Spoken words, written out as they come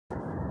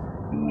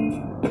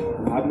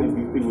I think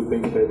these people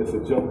think that it's a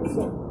joke or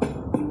something.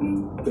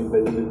 I think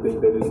they really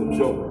think that it's a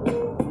joke.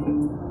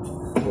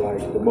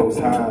 Like the Most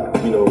High,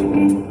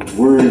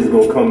 word is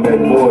gonna come back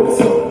void or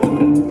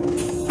something.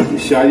 The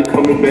Shotty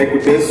coming back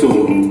with that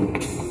sword.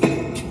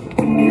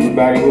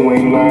 Everybody who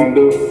ain't lined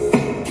up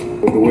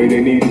with the way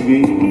they need to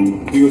be,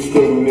 still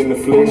struggling in the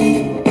flesh,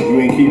 you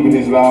ain't keeping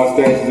his laws,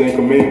 statutes, and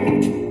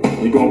commandments,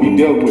 you're gonna be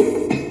dealt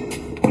with.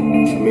 I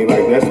mean,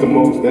 like, that's the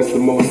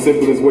most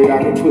simplest way I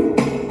can put it.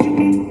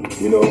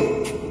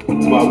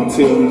 That's why we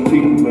tell these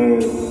people,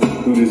 man,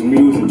 through this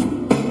music,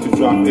 to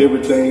drop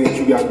everything that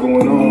you got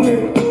going on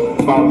and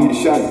follow your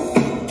shot.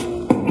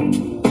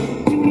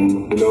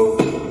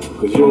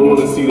 Because you don't want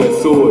to see that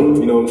sword,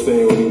 when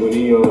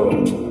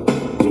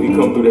he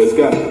come through that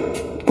sky.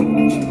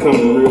 It's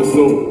coming real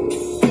soon.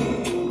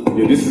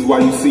 Yeah, this is why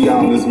you see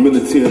all this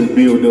military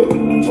build up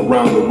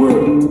around the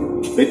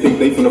world. They think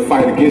they finna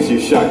fight against your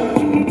shot.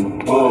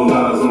 All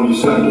eyes on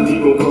your shot. He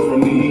gon' come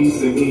from the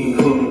east and he ain't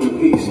coming with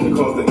peace,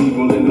 because the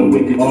evil and the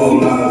wicked.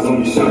 All eyes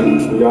on your shot.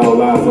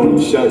 All eyes on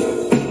your shot.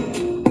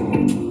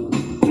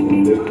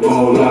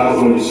 All eyes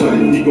on your shot.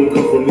 He gon'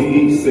 come from the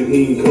east and he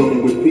ain't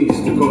coming with peace,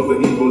 because the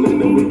evil and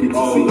the wicked.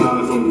 All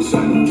eyes on your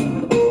shot.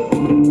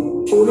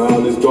 When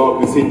all this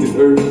darkness hit this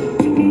earth,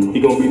 he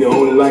gonna be the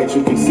only light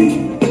you can see.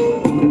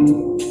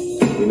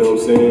 You know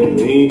what I'm saying? And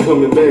he ain't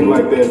coming back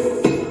like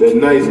that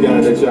nice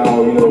guy that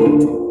y'all,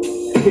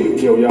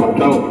 y'all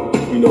thought,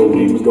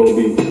 he was gonna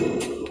be.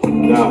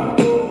 Nah,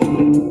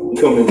 he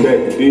coming back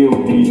to deal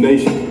with these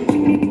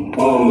nations.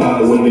 All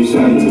eyes when they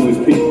shine to his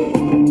people.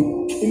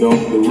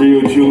 The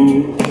real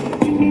Jew,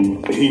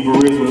 the Hebrew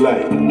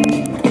Israelite.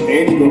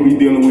 And he gonna be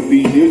dealing with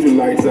these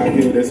Israelites out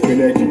here that's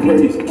been acting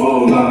crazy.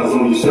 All eyes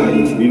on your shot.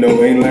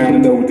 Ain't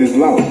lining up with this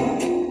law.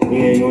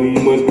 He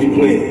must be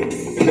playing.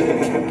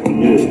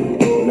 Yeah.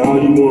 And all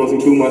you ones who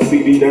threw my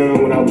CD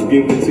down when I was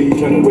giving it to you,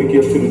 trying to wake you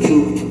up to the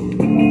truth,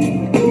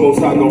 the Most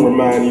High gonna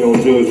remind you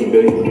on Judgment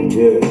Day.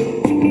 Yeah.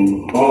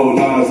 All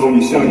eyes on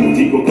your shot.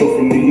 He gon' come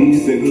from the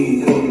east and he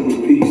ain't coming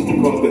with peace,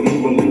 because the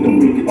evil and the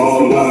wicked.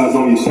 All eyes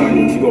on your shot.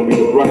 He gonna be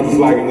the brightest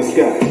light in the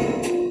sky.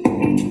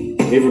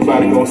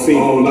 Everybody gonna see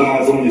him. All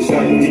eyes on your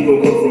shot. He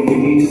gon' come from the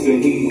east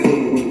and he ain't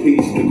coming with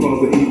peace, because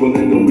the evil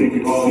and the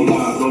wicked. All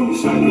eyes on your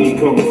shot. He ain't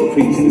coming for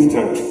peace this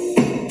time.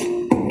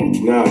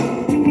 Nah,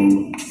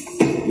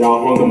 y'all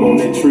hung him on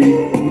that tree.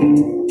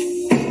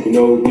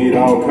 Did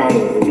all kind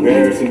of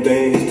embarrassing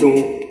things to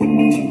him.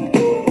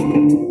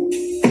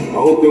 I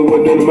hope there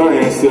wasn't none of my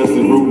ancestors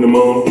rooting him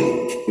on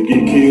to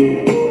get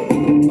killed.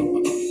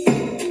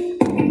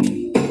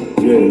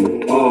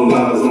 Yeah, all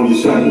eyes on your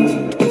shot.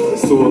 The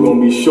sword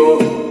gonna be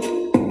sharp.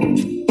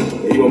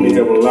 He gonna be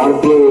having a lot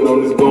of blood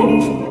on his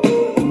garment.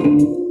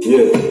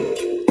 Yeah.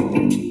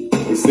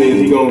 He says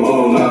he gonna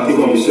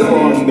be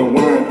charging the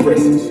wine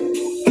presses.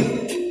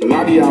 A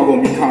lot of y'all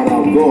gonna be caught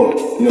off guard.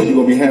 You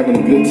gonna be having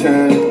a good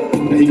time,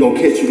 and he gonna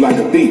catch you like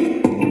a thief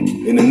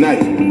in the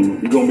night.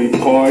 You gonna be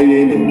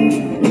partying and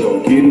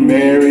getting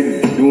married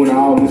and doing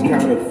all this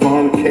kind of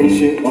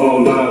fornication.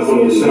 All eyes on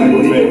your shot.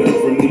 He gonna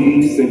come from the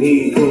east and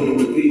he ain't coming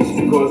with peace,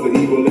 because the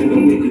evil and the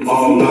wicked.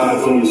 All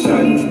eyes on your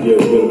shot. Yeah,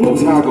 the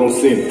Most High gonna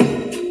send him.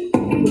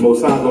 The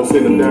Most High gonna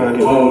send him down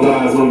here. All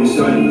eyes on your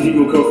shot. He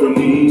gon' come from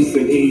the east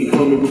and he ain't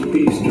coming with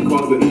peace,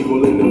 because the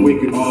evil and the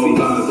wicked.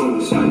 All eyes on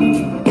your shot.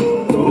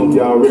 So I hope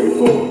y'all ready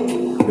for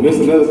him. And that's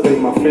another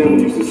thing my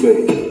family used to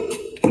say.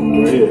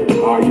 Right here.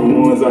 All you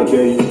ones out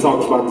there, you can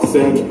talk about the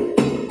Sabbath.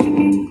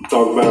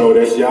 Talk about,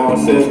 that's y'all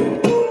Sabbath.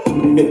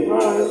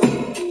 Alright.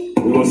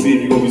 We're gonna see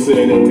if you're gonna be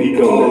saying that when he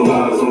comes. All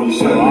eyes on your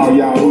shot. All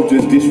y'all who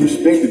just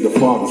disrespected the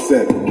Father's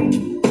Sabbath.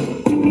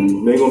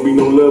 There ain't gonna be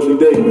no lovely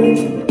day, man.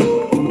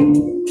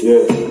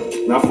 Yeah,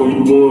 not for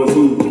you ones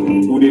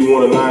who didn't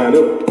want to line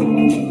up,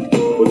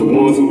 but the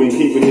ones who been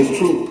keeping his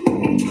truth,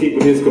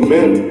 keeping his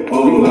commandment.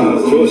 All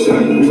eyes on your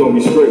shot. We gonna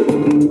be straight.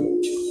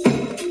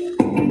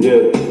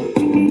 Yeah.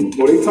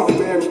 Well, they talked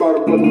bad about a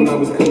brother when I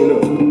was coming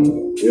up.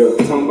 Yeah,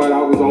 talking about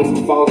I was on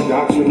some false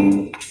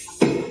doctrine.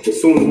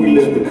 As soon as we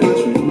left the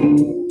country,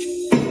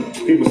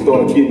 people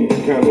started getting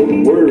kind of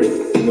worried.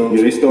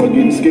 Yeah, they started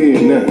getting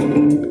scared now.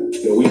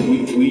 We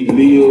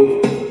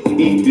live,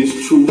 eat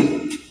this truth.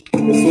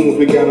 As soon as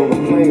we got on the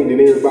plane, then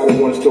everybody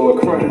want to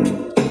start crying.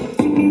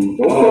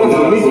 Don't cry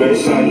for me, man.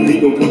 He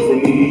gon' come from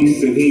the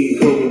east and he ain't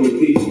coming with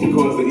peace,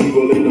 because the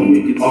evil and the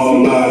wicked.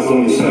 All eyes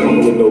on your shot.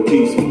 Coming with no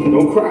peace.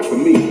 Don't cry for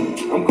me.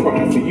 I'm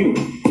crying for you.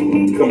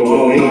 Come on,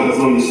 all eyes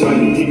on your shot.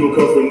 He gon'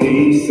 come from the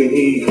east and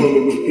he ain't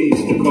coming with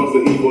peace, because the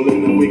evil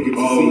and the wicked.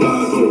 All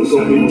eyes on your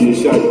shot. Your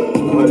shot.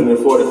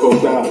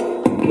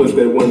 144,000 plus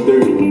that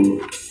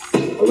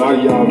 130. A lot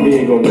of y'all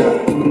ain't gonna die.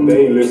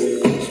 They ain't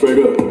listening. Straight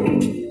up.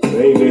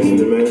 They ain't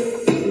listening, man.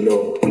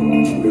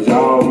 Because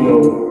y'all,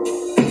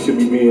 should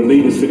be being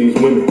leaders to these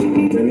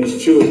women and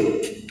these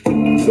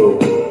children. So,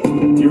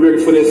 you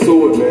ready for that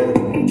sword, man?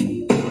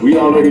 We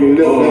already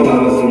left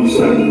Babylon on your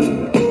shot.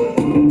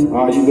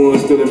 All you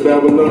ones still in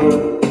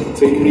Babylon,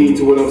 take heed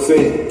to what I'm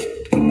saying.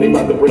 They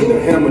about to bring the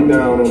hammer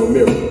down on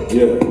America.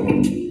 Yeah.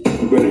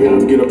 You better hear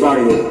them get up out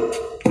here.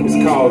 It's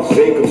called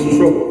Jacob's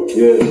trouble.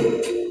 Yeah.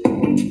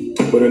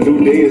 But a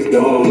new day is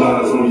done. All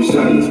eyes on your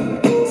shiny.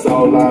 It's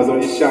all eyes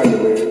on your shiny,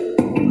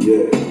 man.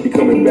 Yeah, he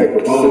coming back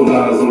with all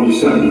eyes on your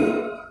shiny.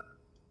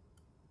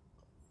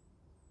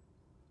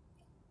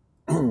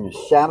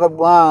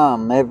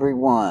 Shalom,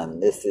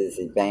 everyone. This is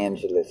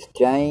Evangelist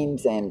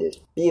James and his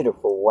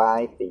beautiful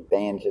wife,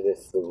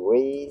 Evangelist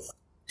Louise.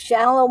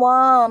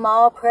 Shalom,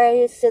 all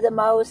praise to the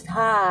Most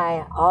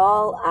High,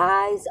 all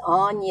eyes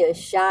on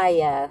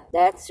Yeshaya.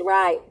 That's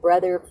right,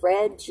 Brother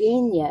Fred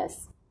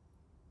Genius.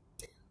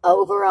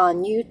 Over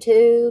on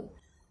YouTube,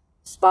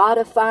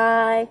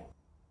 Spotify,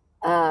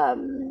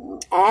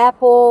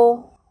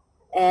 Apple,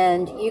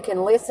 and you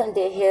can listen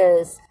to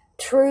his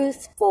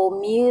truthful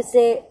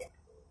music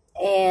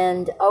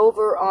and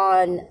over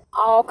on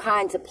all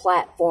kinds of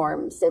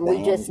platforms, and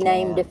we just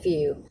named a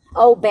few.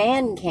 Oh,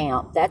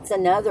 Bandcamp, that's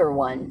another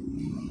one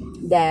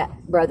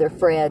that Brother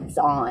Fred's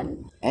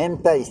on. And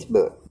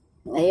Facebook.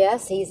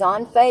 Yes, he's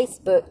on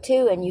Facebook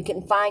too, and you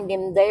can find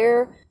him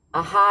there,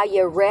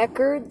 Ahaya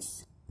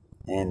Records.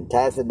 And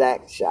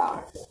Tazadak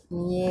Shah.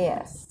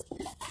 Yes,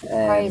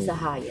 and praise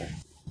Ahaya.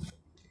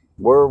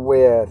 We're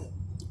with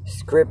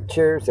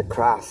Scriptures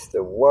Across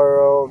the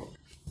World,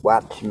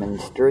 Watchman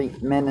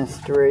Street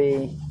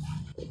Ministry,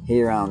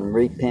 here on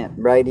Repent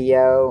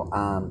Radio,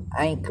 on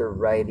Anchor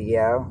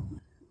Radio,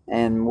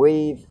 and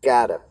we've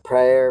got a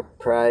prayer,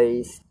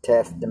 praise,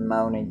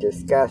 testimony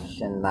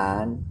discussion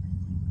line,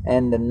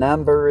 and the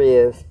number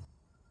is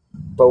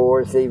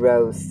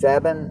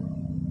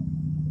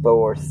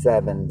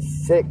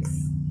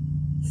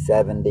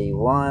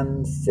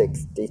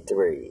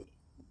 407-476-7163.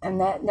 And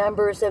that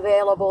number is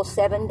available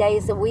 7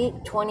 days a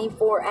week,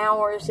 24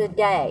 hours a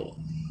day.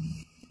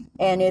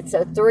 And it's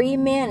a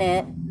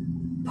 3-minute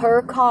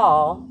per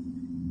call,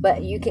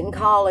 but you can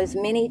call as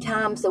many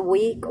times a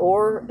week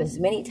or as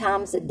many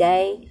times a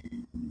day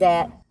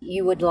that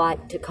you would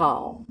like to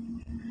call.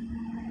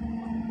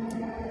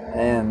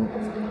 And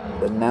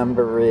the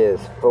number is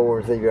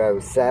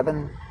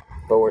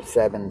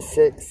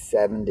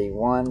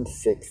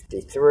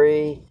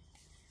 407-476-7163,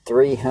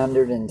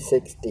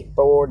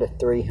 364 to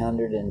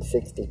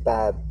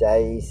 365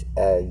 days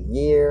a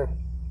year,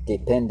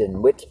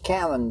 depending which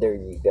calendar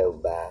you go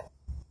by.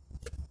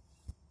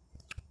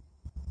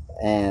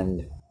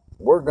 And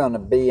we're going to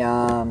be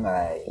on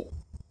a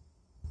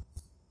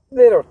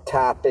little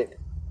topic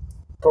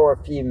for a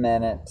few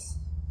minutes,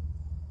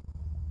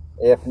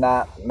 if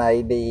not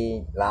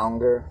maybe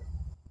longer.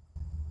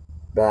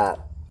 But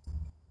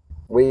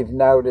we've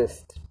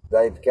noticed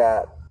they've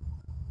got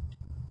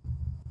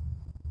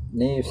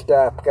new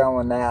stuff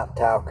going out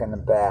talking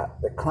about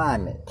the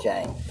climate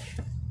change.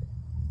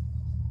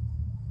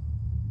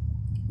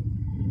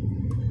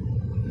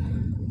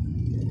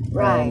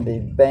 Right. And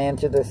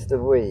Evangelist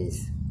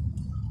Louise,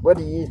 what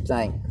do you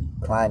think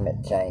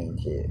climate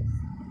change is?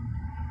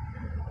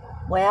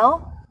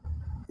 Well,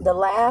 the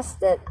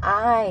last that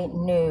I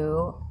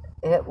knew,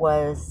 it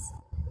was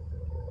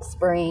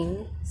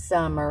spring,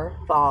 summer,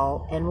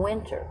 fall, and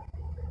winter.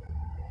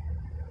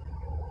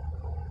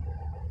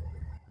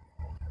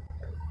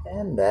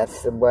 And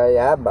that's the way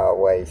I've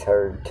always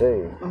heard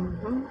too.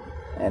 Mm-hmm.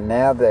 And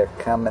now they're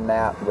coming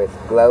out with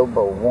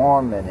global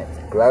warming. It's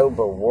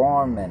global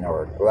warming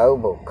or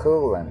global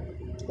cooling,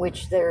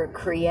 Which they're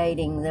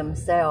creating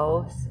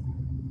themselves.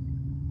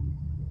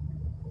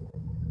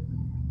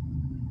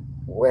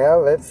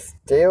 Well, it's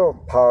still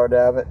part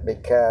of it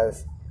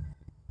because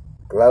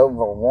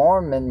global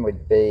warming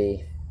would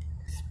be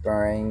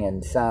spring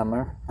and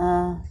summer.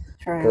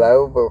 True.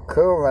 Global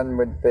cooling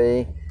would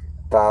be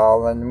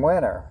fall and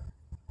winter.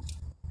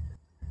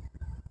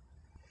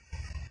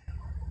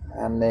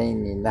 I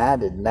mean,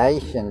 United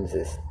Nations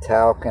is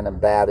talking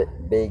about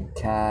it big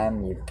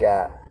time. You've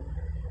got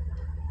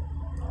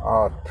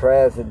our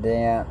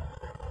president,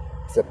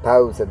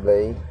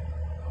 supposedly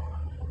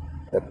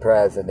the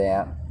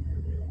president.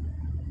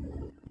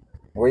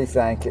 We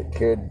think it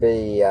could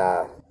be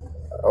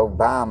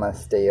Obama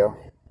still.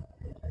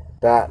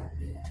 But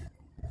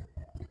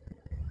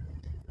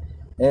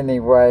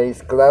anyways,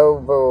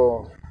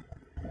 the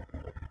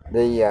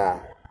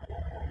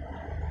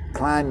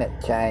climate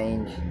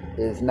change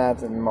is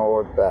nothing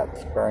more but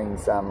spring,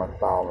 summer,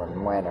 fall,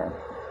 and winter.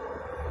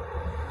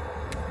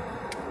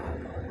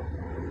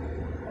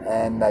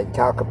 And they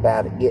talk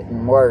about it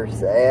getting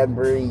worse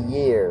every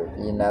year,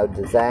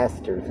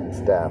 disasters and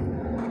stuff.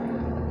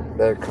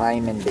 They're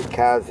claiming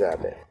because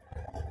of it.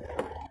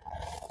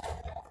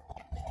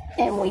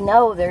 And we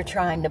know they're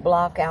trying to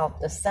block out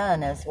the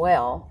sun as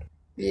well.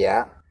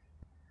 Yeah.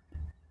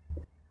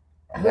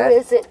 Who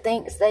is it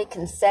thinks they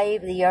can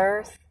save the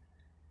earth?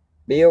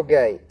 Bill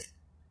Gates.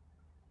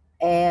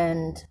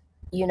 And,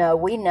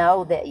 we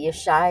know that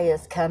Yeshaya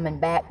is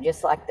coming back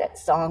just like that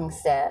song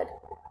said.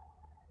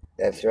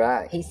 That's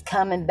right. He's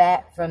coming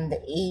back from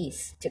the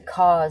east to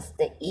cause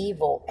the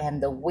evil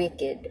and the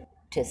wicked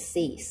to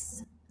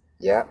cease.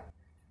 Yep.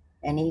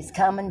 And he's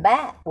coming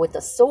back with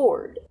a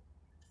sword.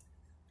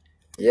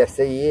 Yes,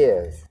 he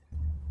is.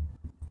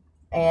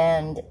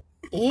 And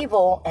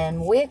evil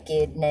and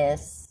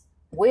wickedness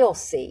will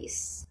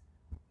cease.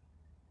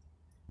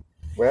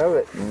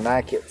 Well,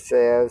 like it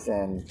says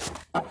in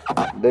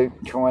Luke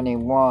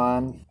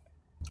 21,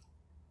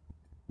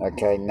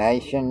 okay,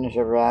 nations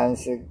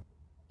arise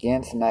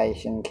against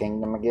nation,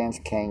 kingdom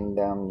against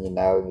kingdom,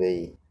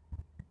 the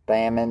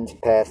famines,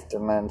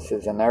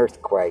 pestilences, and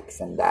earthquakes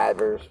in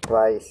divers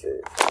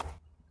places.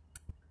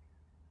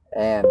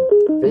 And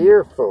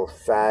fearful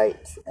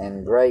sights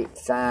and great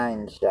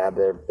signs shall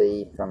there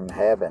be from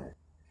heaven.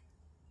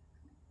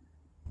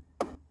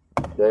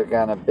 There's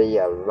going to be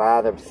a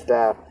lot of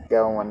stuff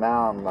going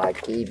on,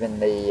 like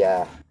even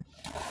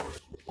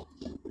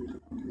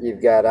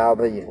you've got all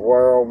these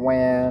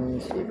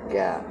whirlwinds, you've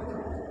got...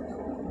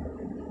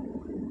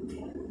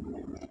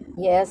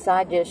 Yes,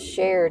 I just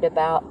shared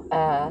about,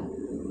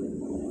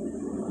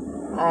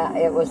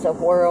 it was a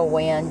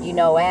whirlwind.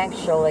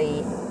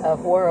 Actually, a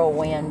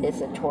whirlwind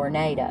is a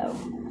tornado.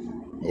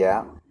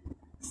 Yeah.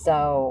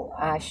 So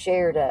I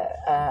shared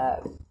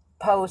a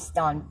post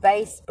on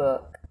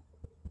Facebook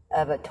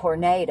of a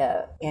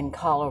tornado in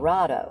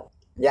Colorado.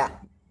 Yeah.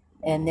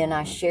 And then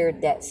I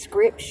shared that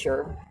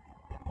scripture,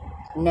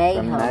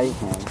 Nahum. From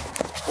Nahum.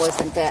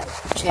 Wasn't that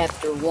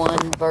chapter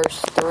 1, verse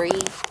 3?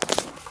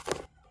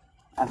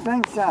 I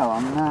think so,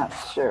 I'm not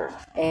sure.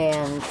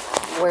 And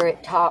where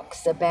it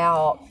talks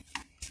about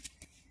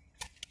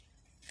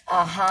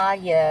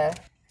Ahiah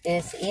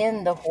is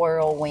in the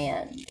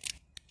whirlwind,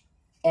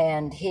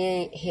 and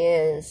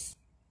the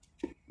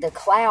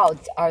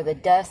clouds are the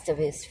dust of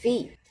his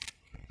feet.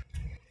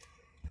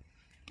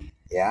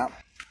 Yeah.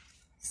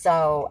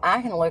 So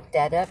I can look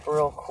that up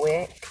real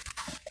quick.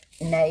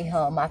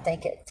 Nahum, I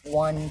think it's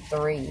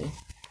 1:3.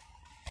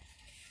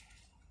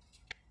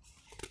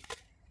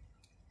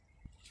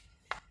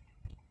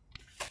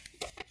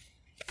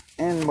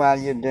 And while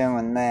you're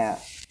doing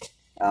that,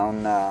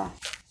 on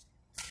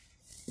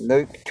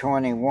Luke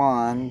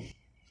 21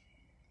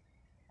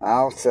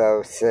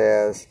 also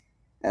says,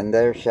 and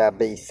there shall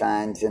be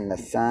signs in the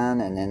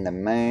sun and in the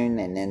moon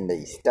and in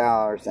the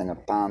stars and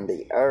upon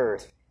the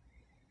earth,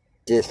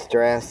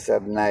 distress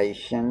of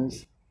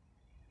nations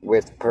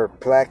with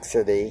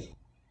perplexity,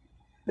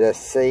 the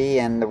sea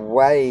and the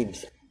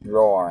waves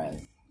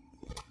roaring.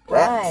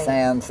 That Right.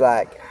 sounds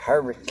like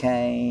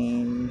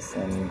hurricanes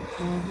and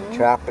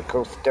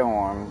tropical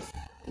storms.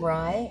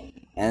 Right.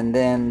 And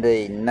then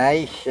the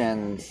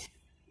nations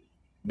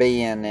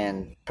being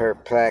in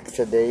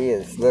perplexity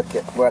is, look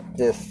at what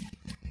this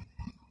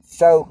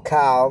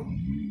so-called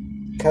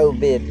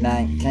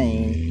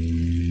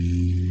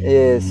COVID-19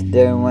 is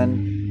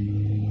doing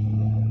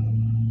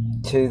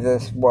to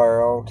this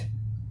world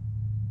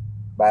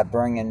by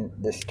bringing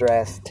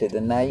distress to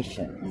the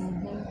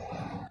nation.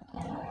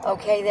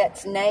 Okay,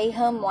 that's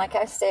Nahum, like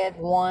I said,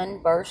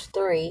 1, verse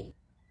 3.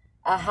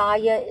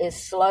 Ahiah is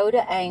slow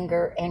to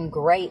anger and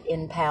great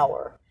in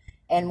power,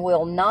 and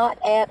will not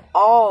at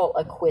all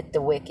acquit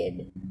the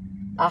wicked.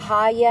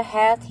 Ahiah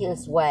hath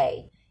his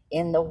way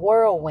in the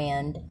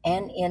whirlwind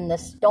and in the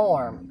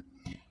storm,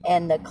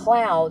 and the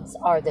clouds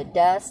are the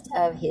dust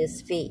of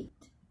his feet.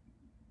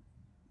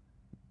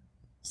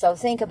 So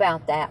think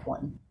about that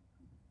one.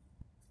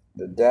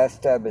 The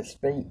dust of his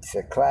feet's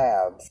the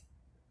clouds.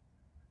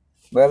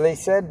 Well, he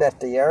said that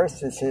the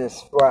earth is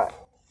his what?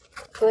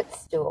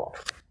 Footstool.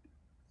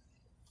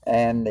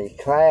 And the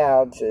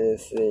clouds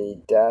is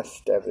the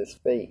dust of his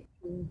feet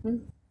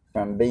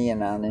from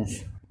being on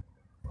his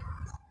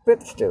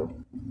footstool.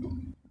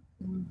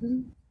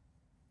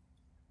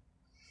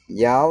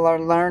 Y'all are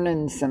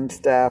learning some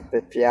stuff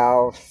if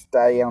y'all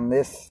stay on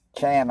this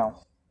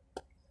channel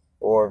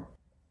or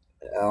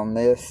on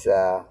this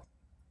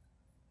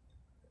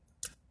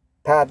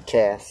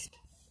podcast,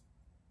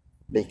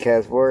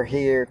 because we're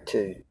here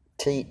to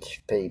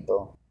teach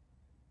people,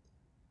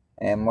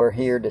 and we're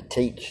here to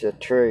teach the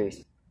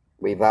truth.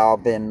 We've all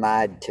been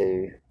lied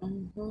to,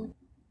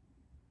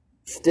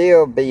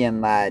 still being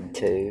lied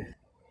to.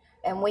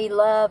 And we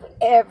love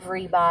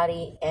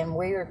everybody, and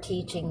we're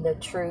teaching the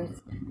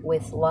truth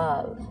with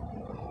love.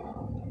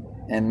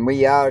 And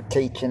we are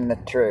teaching the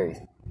truth.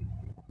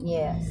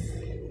 Yes.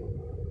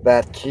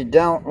 But you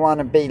don't want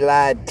to be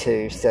lied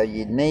to, so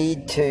you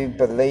need to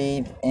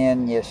believe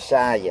in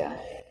Yeshua.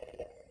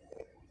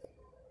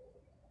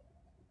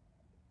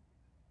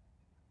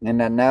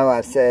 And I know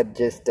I said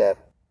just a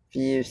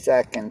few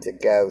seconds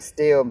ago,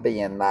 still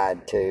being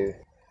lied to.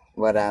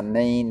 What I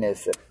mean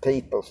is that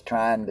people's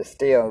trying to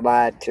still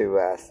lie to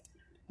us.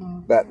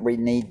 But we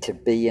need to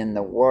be in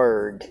the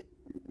Word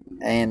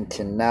and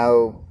to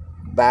know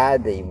by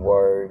the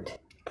Word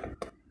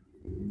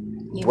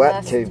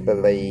what to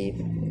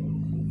believe,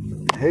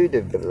 who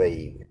to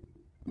believe.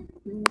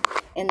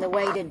 And the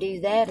way to do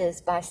that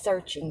is by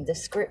searching the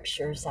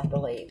scriptures, I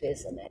believe,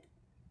 isn't it?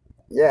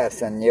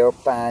 Yes, and you'll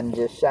find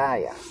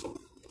Yeshua.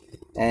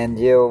 And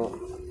you'll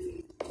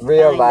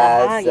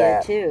realize Find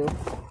that... Ahiah too.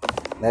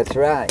 That's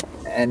right.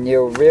 And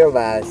you'll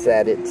realize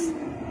that it's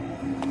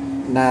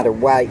not a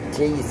white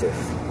Jesus.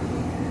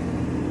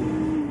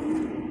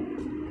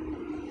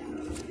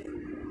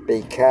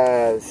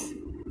 Because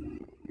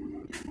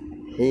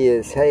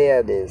his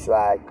head is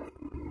like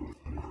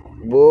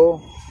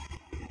wool,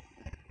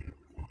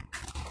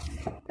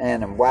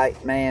 And a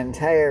white man's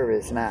hair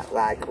is not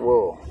like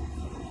wool.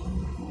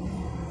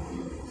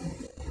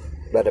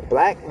 But a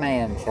black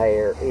man's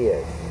hair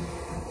is.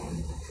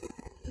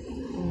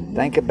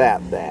 Think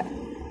about that.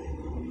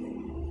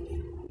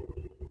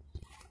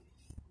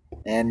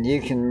 And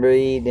you can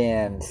read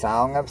in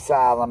Song of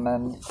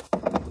Solomon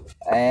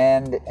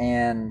and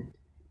in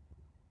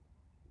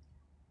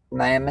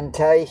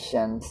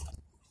Lamentations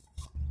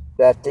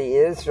that the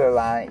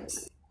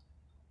Israelites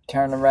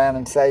turn around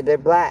and say they're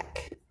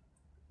black.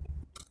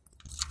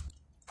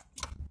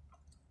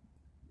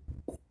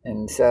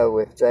 And so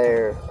if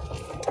they're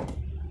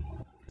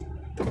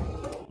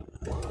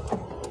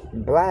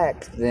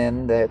black,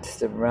 then that's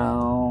the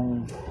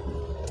wrong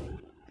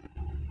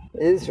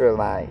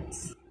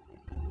Israelites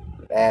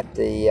at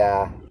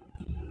the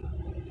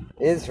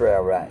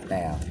Israel right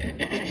now.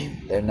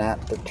 They're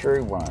not the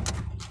true one.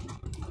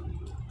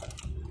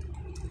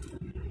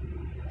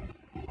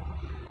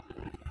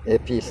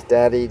 If you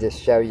study to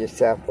show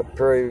yourself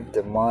approved,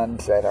 the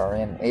ones that are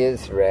in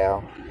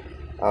Israel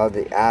are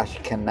the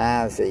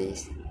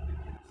Ashkenazis,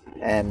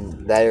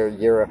 and they're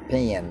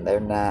European. They're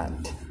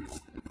not.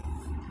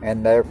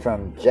 And they're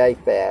from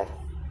Japheth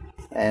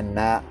and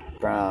not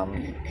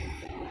from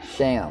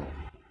Shem,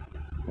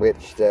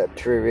 which the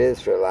true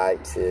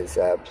Israelites is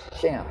of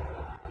Shem.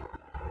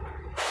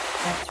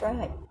 That's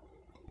right.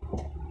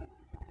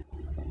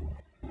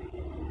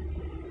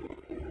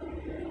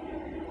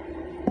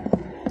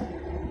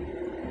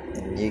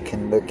 And you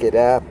can look it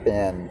up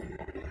in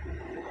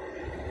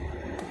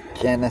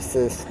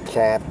Genesis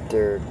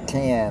chapter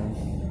 10,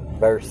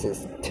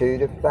 verses 2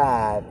 to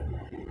 5,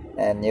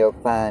 and you'll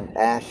find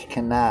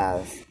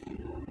Ashkenaz,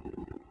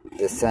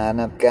 the son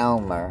of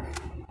Gomer,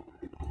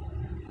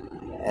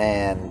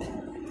 and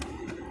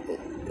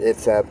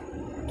it's of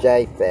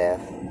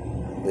Japheth,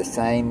 the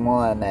same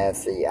one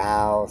as the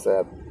Isles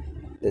of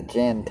the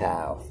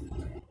Gentiles.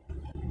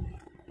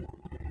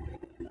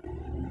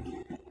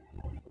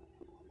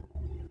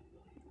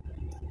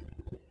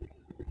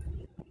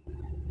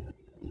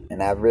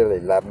 And I really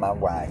love my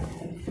wife.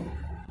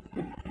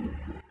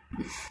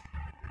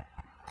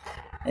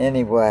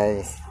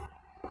 Anyways,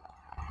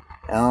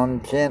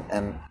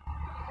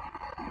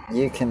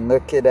 you can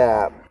look it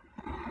up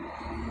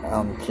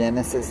on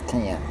Genesis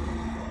 10.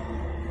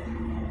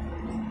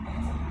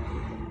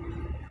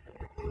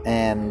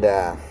 And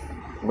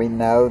we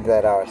know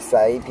that our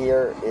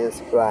Savior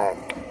is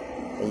black.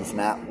 He's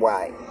not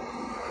white.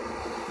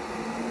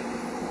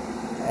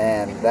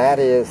 And that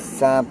is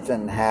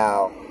something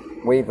how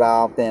we've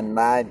all been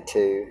lied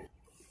to.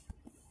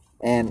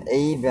 And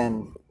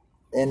even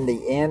in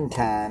the end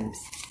times,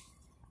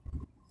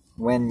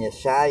 when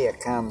Yeshua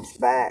comes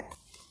back,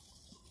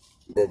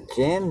 the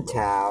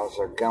Gentiles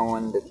are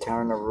going to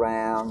turn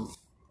around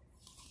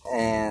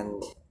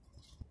and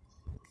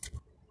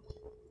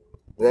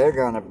they're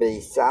going to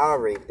be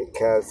sorry,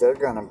 because they're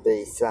going to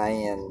be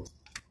saying,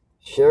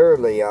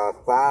 surely our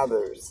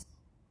fathers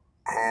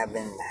have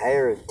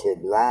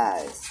inherited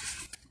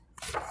lies.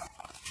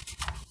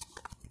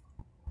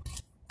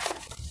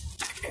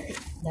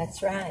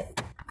 That's right.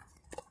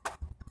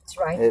 It's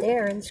right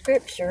there in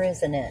Scripture,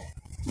 isn't it?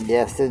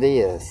 Yes, it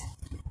is.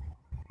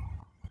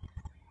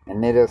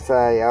 And it'll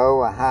say,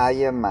 O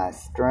Ahijah, my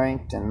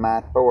strength and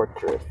my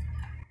fortress,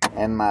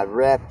 and my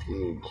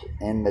refuge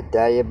in the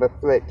day of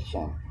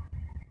affliction.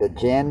 The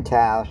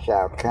Gentiles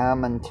shall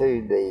come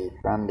unto thee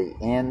from the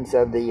ends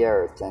of the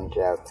earth, and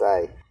shall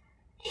say,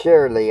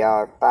 surely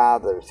our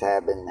fathers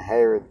have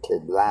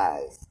inherited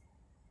lies,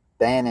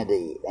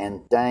 vanity,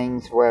 and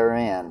things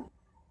wherein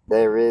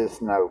there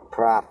is no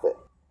profit.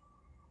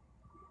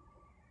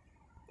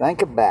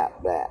 Think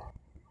about that.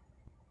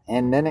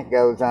 And then it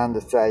goes on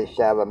to say,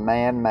 shall a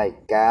man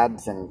make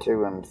gods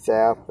unto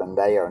himself, and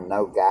they are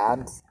no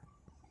gods?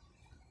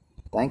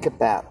 Think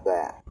about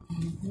that.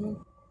 Mm-hmm.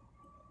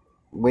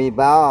 We've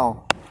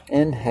all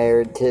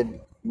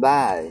inherited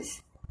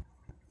lies.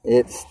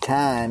 It's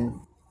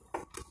time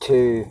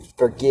to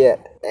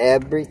forget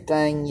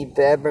everything you've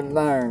ever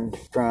learned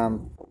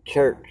from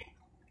church.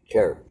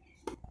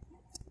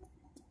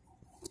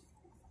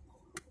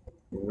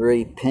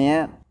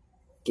 Repent,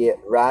 get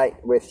right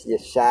with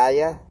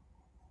Yeshua,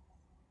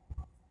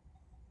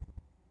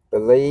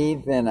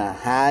 believe in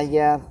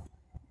Ahijah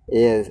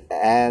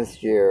as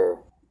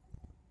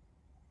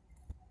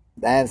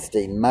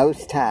the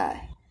Most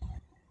High,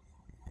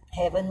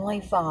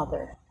 Heavenly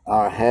Father.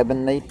 Our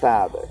Heavenly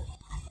Father,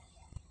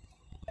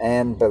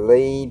 and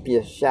believe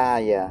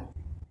Yeshua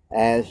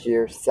as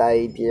your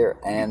Savior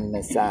and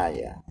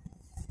Messiah,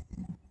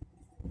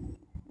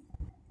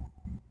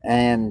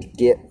 and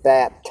get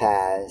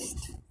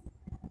baptized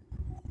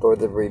for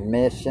the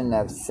remission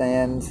of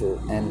sins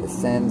and the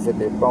sins of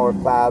your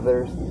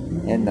forefathers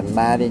in the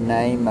mighty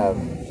name of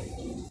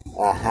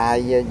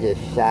Ahijah,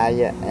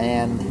 Yeshua,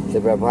 and the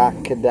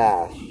Ruach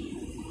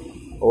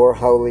Kodesh, or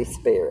Holy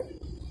Spirit.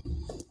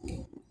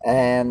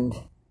 And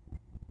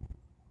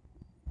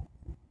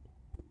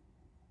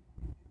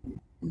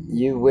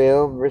you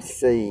will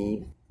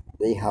receive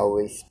the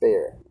Holy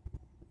Spirit.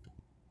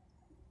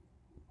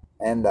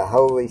 And the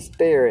Holy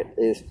Spirit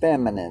is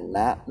feminine,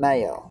 not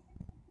male.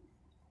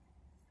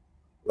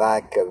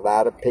 Like a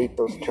lot of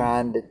people's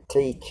trying to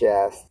teach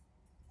us.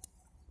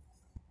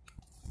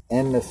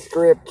 In the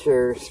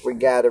scriptures, we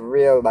got to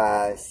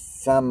realize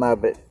some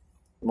of it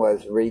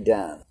was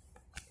redone.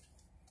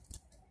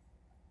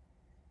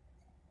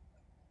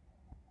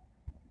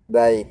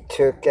 They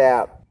took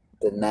out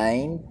the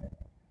name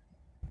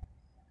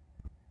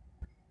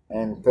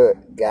and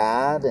put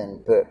God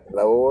and put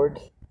Lord.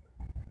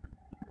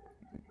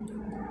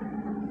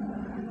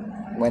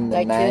 When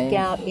they took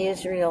out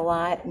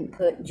Israelite and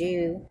put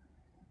Jew,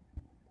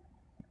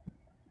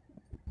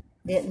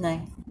 didn't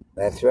they?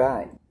 That's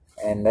right.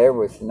 And there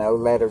was no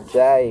letter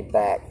J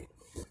back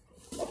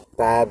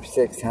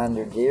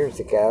 500-600 years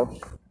ago.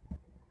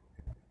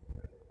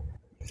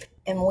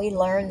 And we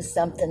learned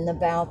something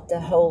about the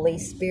Holy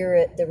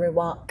Spirit, the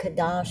Ruach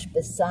Kadash,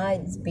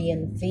 besides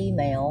being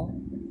female.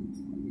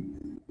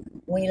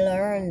 We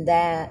learned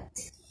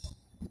that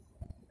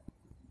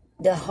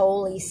the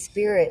Holy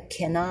Spirit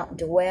cannot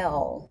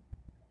dwell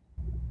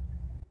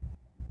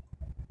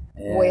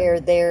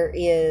where there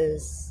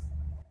is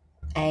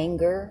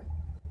anger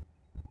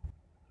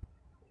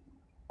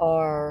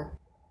or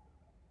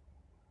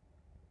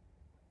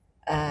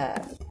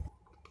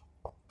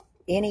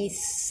any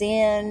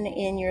sin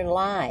in your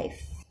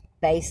life,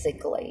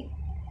 basically.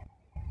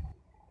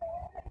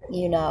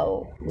 You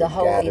know, the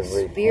Holy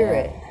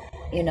Spirit,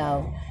 you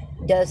know,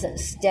 doesn't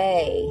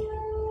stay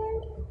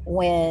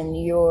when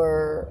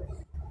you're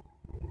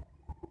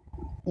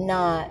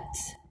not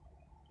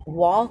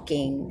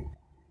walking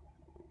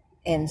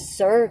and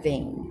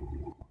serving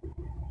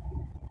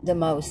the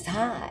Most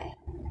High.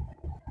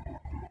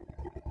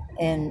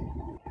 And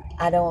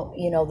I don't,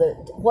 you know,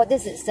 what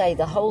does it say?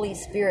 The Holy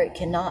Spirit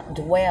cannot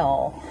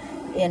dwell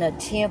in a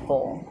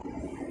temple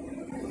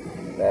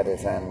that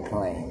is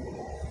unclean.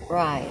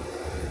 Right.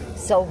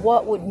 So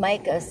what would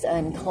make us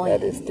unclean?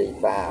 That is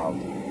defiled.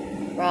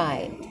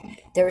 Right.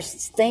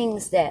 There's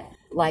things that,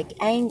 like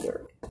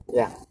anger.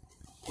 Yeah.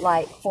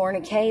 Like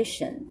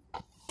fornication,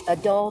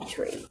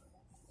 adultery,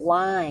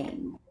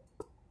 lying,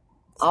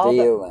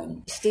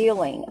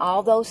 stealing,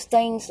 all those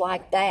things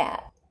like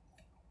that.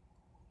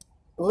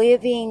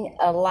 Living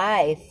a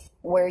life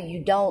where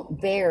you don't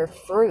bear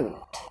fruit,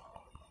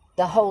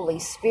 the Holy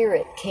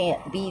Spirit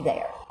can't be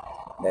there.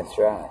 That's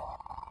right.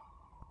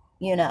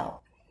 You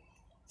know,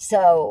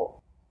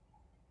 so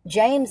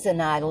James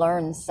and I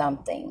learned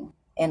something,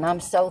 and I'm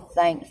so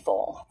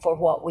thankful for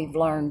what we've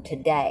learned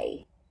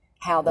today,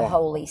 how the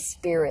Holy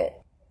Spirit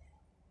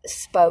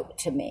spoke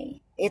to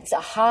me. It's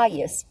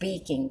Ahaya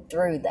speaking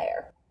through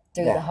there,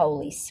 through the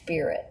Holy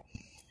Spirit.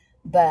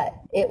 But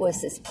it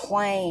was as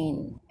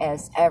plain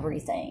as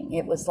everything.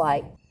 It was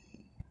like,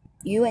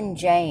 you and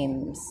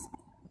James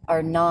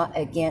are not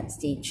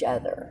against each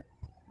other.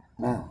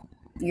 No.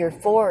 You're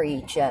for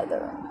each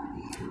other.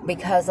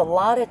 Because a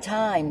lot of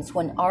times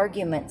when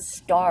arguments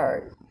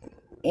start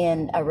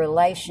in a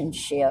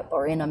relationship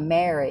or in a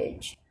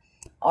marriage,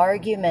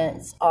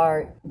 arguments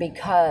are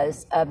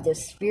because of the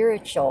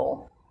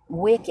spiritual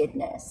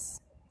wickedness,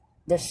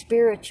 the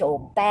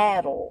spiritual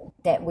battle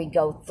that we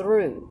go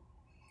through.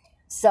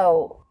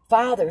 So,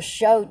 Father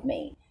showed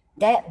me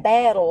that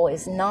battle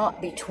is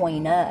not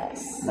between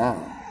us. No.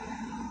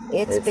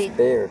 It's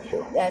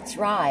spiritual. That's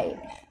right.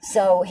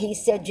 So he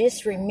said,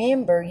 just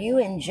remember, you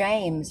and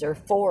James are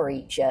for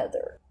each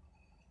other.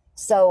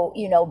 So,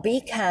 you know, be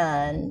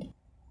kind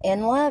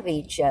and love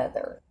each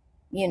other,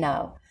 you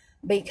know.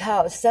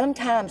 Because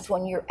sometimes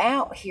when you're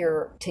out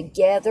here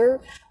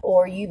together,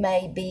 or you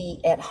may be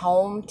at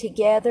home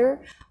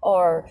together,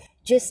 or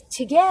just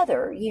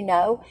together, you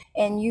know,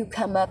 and you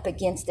come up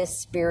against this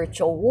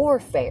spiritual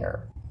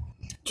warfare.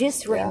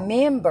 Just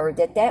remember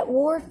that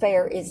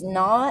warfare is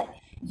not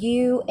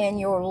you and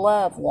your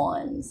loved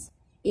ones.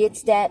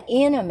 It's that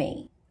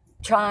enemy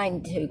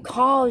trying to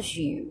cause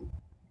you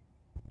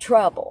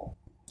trouble.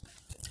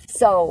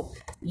 So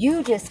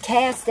you just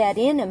cast that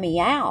enemy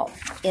out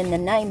in the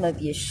name of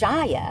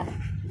Yeshua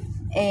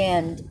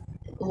and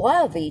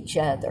love each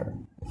other.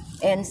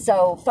 And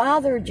so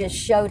Father just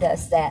showed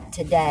us that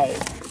today.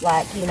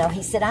 Like, you know,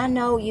 he said, I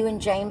know you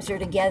and James are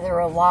together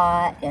a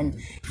lot, and,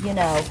 you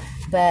know,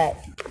 but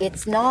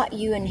it's not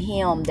you and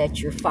him that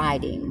you're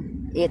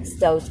fighting. It's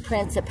those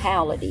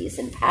principalities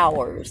and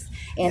powers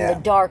and the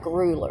dark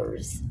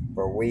rulers.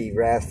 For we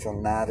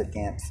wrestle not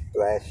against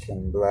flesh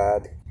and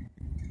blood.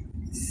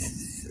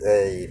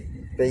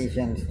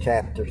 Ephesians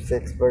chapter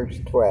 6, verse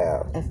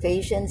 12.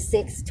 Ephesians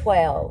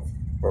 6:12.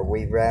 For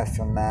we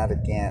wrestle not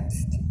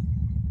against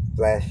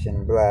flesh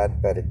and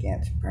blood, but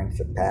against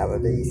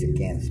principalities,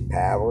 against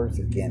powers,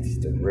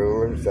 against the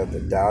rulers of the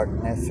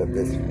darkness of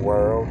this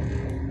world,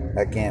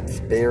 against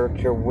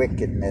spiritual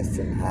wickedness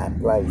in high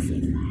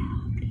places.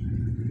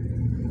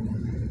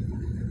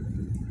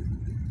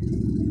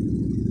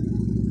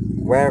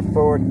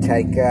 Wherefore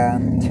take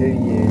unto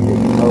you the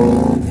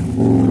whole.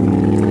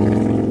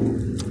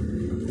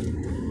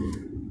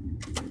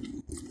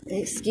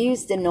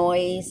 Excuse the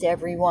noise,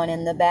 everyone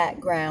in the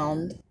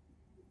background.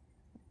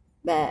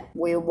 but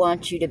we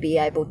want you to be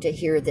able to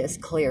hear this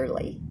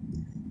clearly.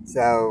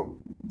 So,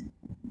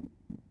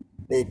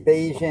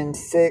 Ephesians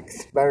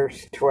 6,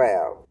 verse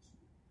 12.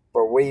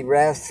 For we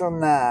wrestle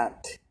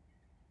not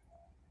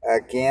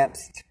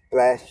against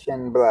flesh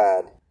and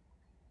blood,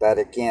 but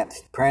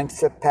against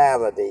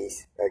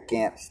principalities,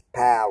 against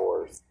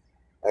powers,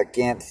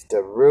 against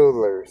the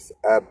rulers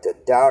of the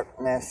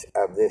darkness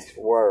of this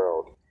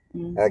world,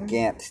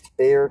 against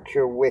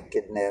spiritual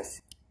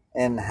wickedness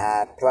in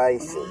high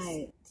places.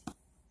 Right.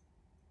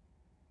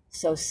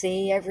 So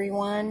see,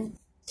 everyone,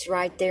 it's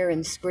right there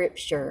in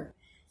Scripture.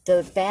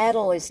 The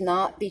battle is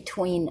not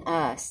between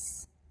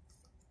us.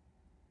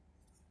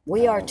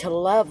 We are to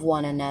love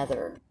one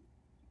another.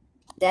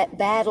 That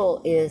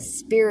battle is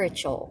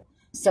spiritual.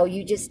 So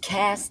you just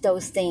cast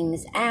those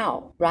things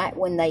out right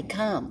when they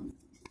come.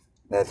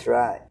 That's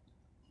right.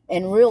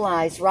 And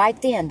realize right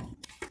then,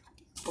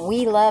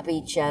 we love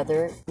each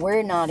other.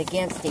 We're not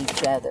against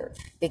each other.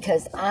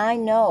 Because I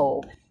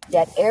know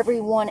that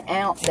everyone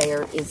out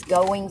there is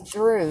going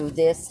through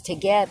this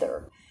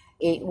together.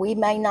 We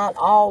may not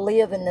all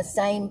live in the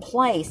same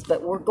place,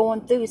 but we're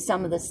going through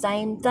some of the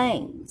same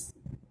things.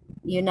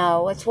 You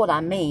know, that's what I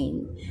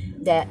mean.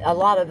 That a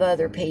lot of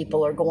other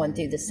people are going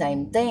through the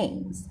same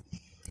things.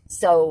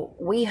 So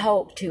we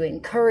hope to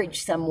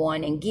encourage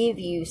someone and give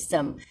you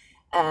some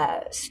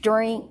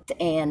strength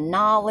and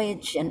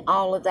knowledge and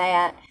all of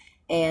that,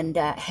 and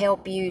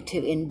help you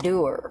to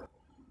endure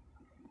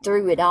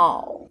through it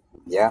all.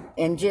 Yeah.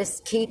 And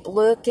just keep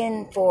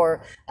looking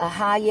for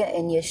Ahia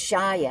and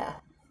Yeshaya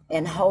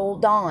and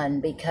hold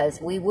on, because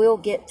we will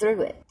get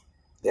through it.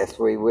 Yes,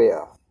 we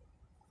will.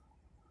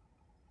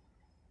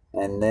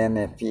 And then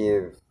if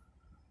you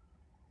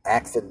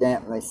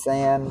accidentally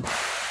sin,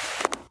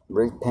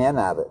 repent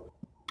of it.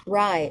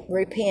 Right.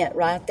 Repent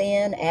right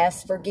then.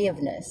 Ask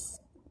forgiveness.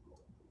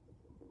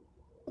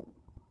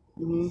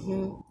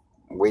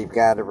 We've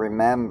got to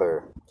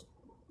remember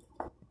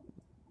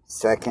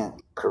 2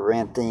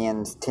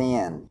 Corinthians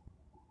 10,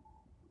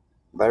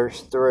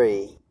 verse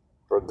 3,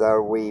 for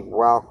though we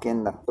walk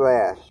in the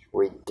flesh,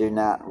 we do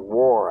not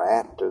war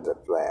after the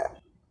flesh.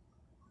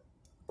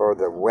 For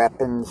the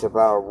weapons of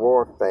our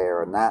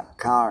warfare are not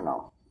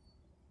carnal,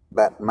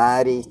 but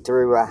mighty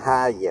through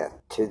Ahia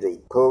to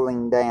the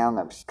pulling down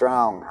of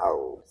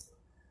strongholds,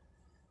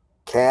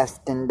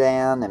 casting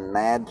down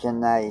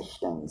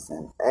imaginations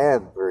and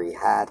every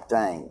high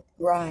thing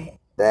Right.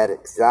 that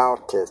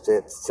exalteth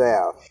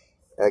itself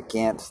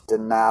against the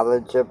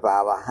knowledge of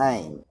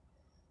Elohim,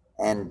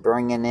 and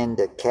bringing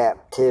into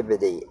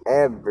captivity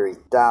every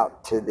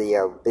thought to the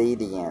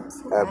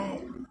obedience of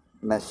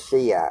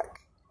Mashiach,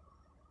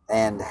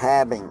 and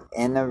having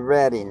in a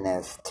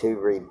readiness to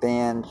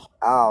revenge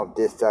all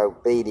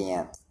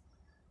disobedience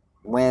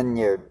when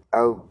your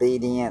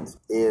obedience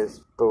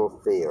is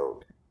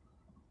fulfilled.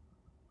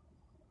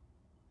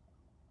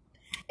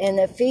 In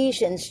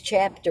Ephesians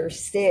chapter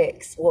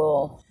 6,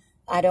 well,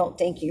 I don't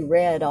think you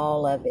read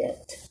all of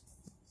it.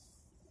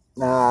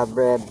 No, I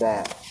read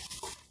that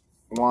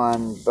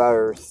one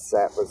verse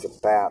that was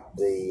about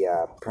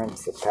the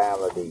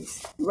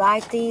principalities.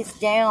 Write these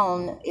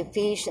down.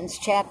 Ephesians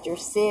chapter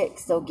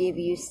 6 will give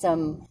you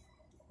some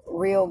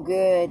real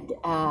good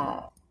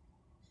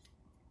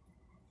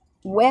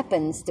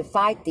weapons to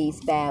fight these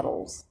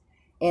battles.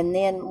 And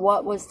then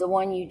what was the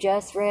one you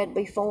just read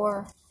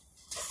before?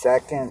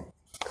 2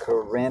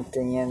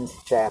 Corinthians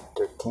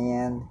chapter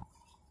 10,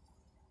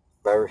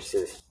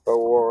 verses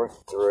 4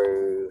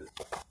 through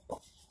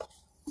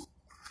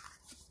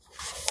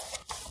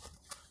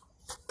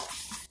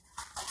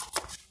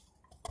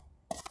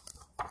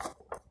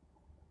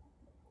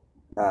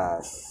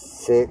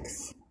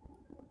 6.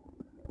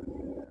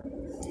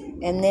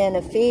 And then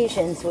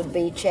Ephesians would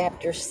be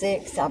chapter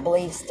 6, I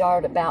believe,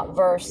 start about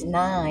verse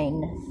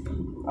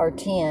 9 or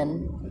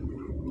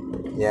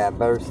 10. Yeah,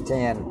 verse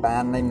 10.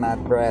 Finally, my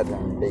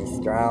brethren, be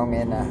strong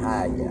in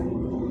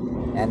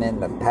Ahia, and in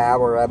the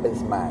power of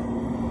his might.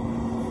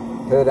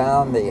 Put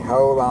on the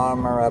whole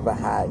armor of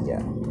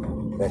Ahia,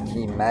 that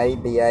ye may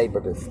be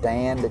able to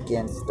stand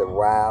against the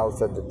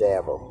wiles of the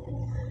devil.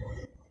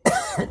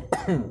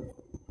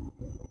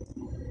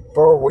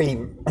 For we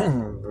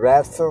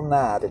wrestle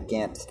not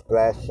against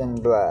flesh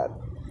and blood,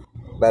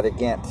 but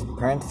against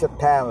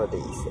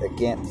principalities,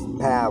 against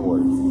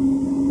powers,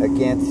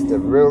 against the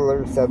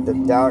rulers of the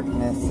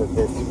darkness of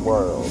this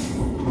world,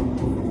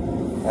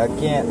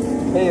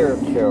 against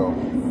spiritual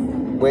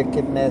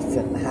wickedness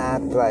in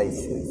high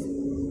places.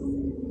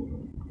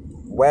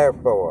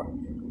 Wherefore,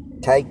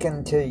 take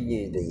unto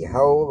you the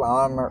whole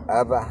armor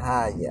of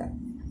Ahia,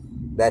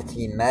 that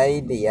ye may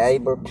be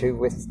able to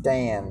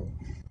withstand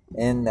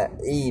in the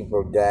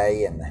evil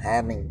day, and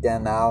having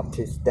done all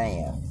to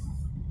stand.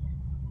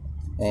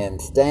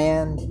 And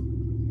stand,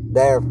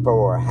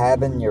 therefore,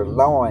 having your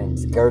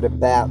loins girt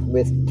about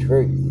with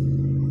truth,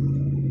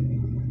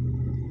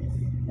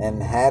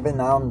 and having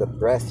on the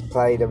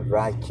breastplate of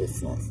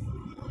righteousness.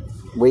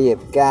 We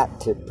have got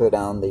to put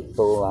on the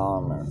full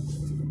armor.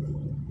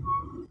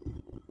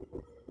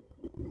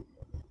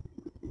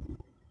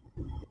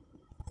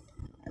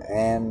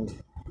 And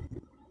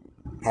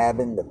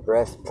having the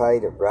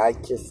breastplate of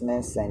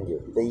righteousness and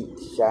your feet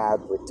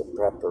shod with the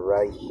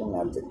preparation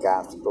of the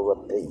gospel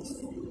of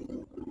peace.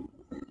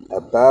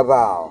 Above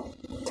all,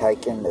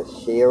 taking the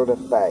shield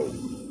of faith,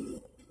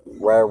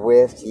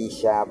 wherewith ye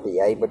shall be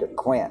able to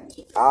quench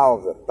all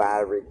the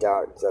fiery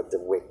darts of the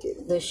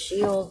wicked. The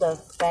shield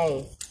of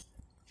faith.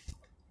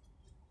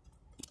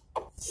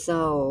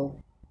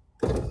 So,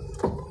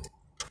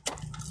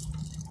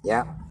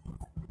 yeah,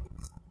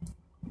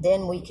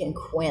 then we can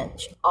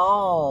quench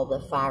all the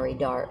fiery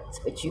darts,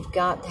 but you've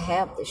got to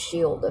have the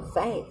shield of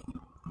faith.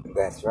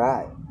 that's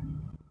right.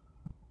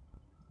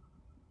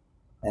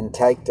 And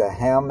take the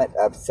helmet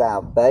of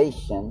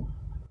salvation,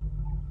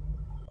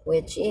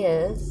 Which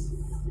is,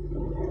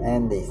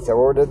 and the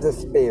sword of the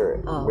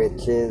Spirit,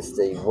 which is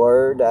the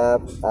word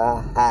of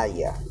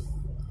Ahaya.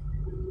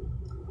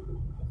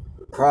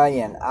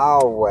 Praying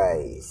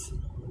always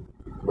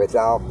with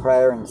all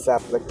prayer and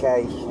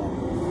supplication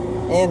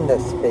in the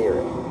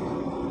Spirit,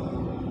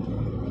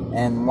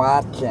 and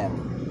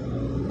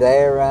watching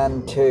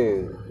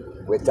thereunto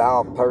with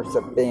all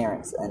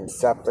perseverance and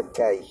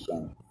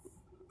supplication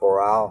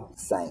for all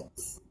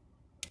saints.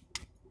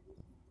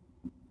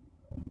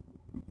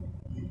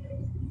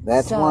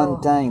 That's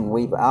one thing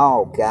we've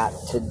all got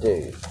to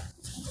do.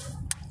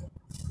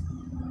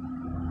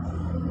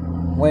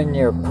 When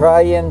you're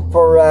praying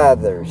for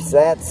others,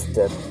 that's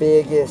the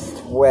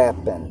biggest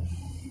weapon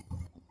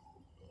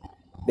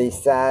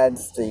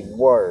besides the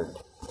word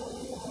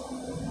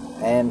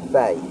and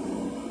faith.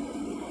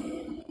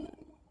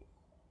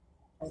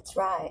 that's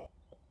right.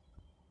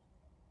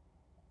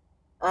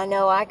 I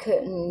know I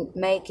couldn't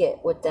make it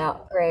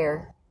without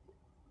prayer.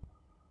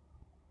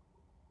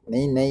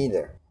 Me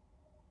neither.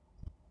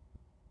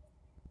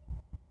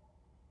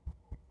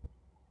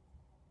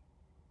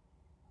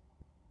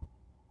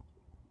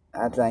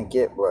 I think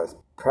it was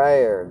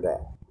prayer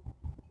that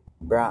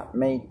brought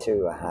me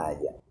to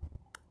Ahaya.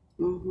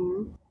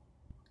 Mm-hmm.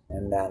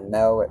 And I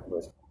know it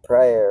was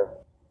prayer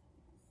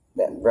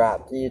that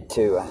brought you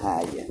to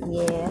Ahaya.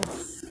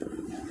 Yes.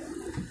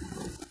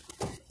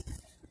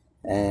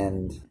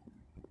 And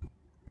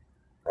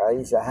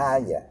praise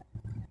Ahaya.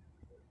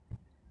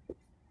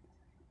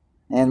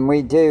 And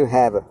we do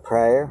have a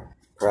prayer,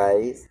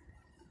 praise,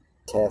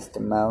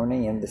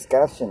 testimony, and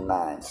discussion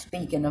line.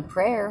 Speaking of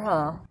prayer,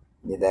 huh?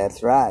 Yeah,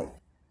 that's right.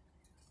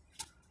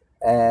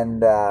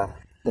 And the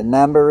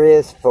number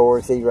is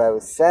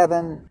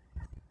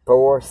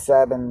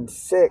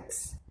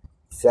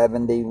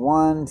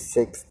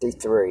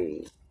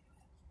 407-476-7163.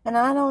 And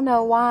I don't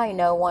know why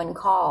no one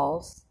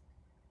calls.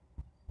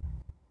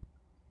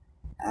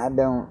 I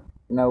don't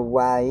know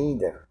why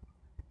either.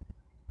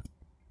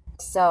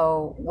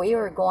 So we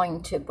are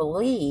going to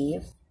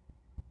believe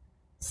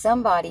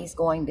somebody's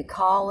going to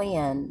call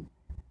in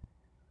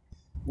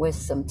with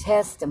some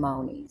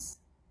testimonies.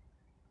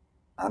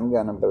 I'm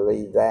going to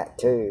believe that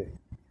too.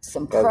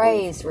 Some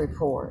praise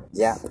reports.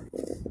 Yeah.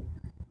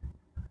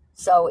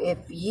 So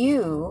if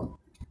you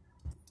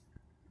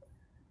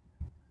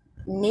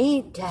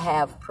need to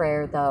have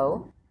prayer,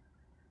 though,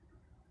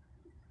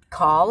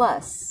 call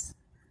us.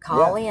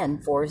 Call in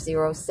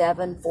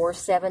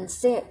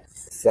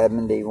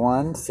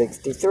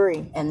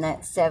 407-476-7163. And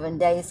that's 7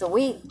 days a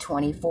week,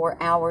 24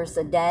 hours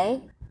a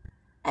day.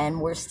 And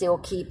we're still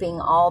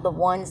keeping all the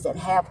ones that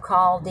have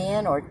called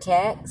in or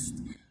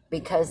text,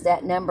 because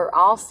that number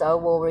also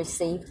will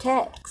receive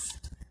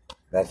text.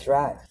 That's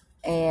right.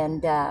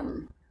 And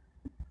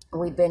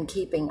we've been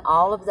keeping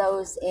all of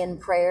those in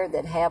prayer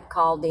that have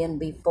called in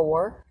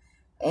before.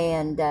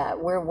 And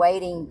we're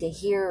waiting to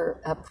hear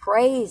a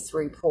praise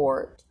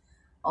report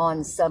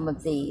on some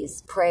of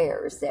these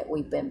prayers that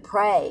we've been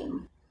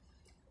praying.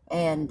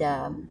 And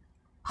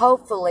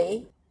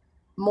hopefully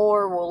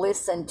more will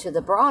listen to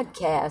the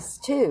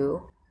broadcast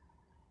too,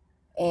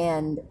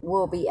 and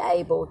we'll be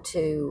able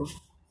to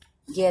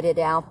get it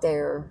out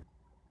there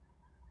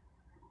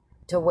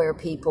to where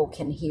people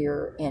can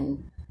hear,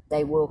 and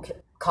they will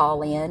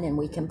call in and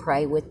we can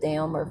pray with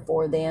them or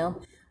for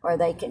them, or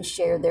they can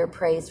share their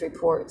praise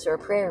reports or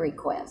prayer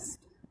requests.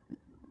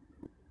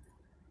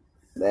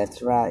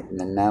 That's right. And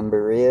the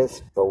number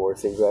is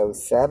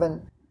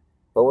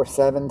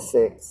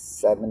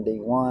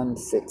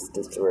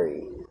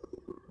 407-476-7163.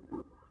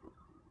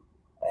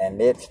 And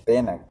it's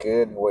been a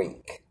good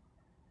week.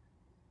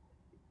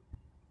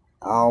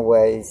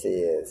 Always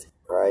is.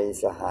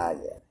 Praise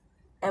Ahaya.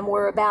 And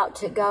we're about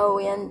to go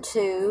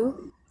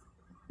into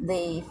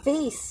the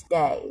feast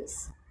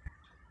days.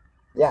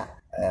 Yeah,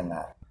 in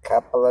a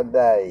couple of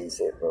days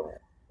it will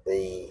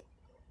be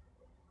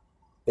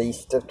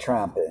Feast of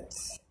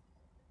Trumpets.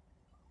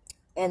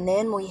 And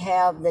then we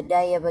have the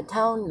Day of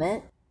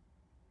Atonement.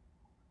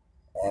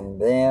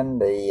 And then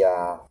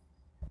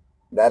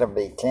that'll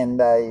be 10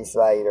 days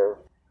later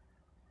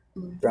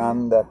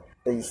from the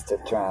Feast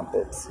of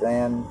Trumpets.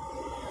 Then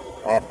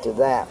after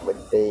that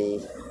would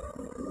be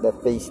the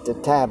Feast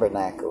of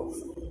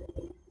Tabernacles.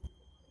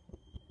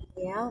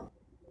 Yeah.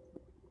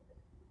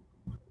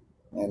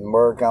 And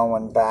we're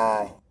going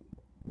by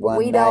one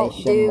we nation,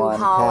 don't do one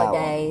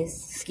holidays.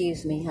 power.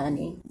 Excuse me,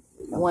 honey.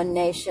 One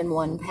Nation,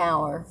 One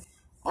Power.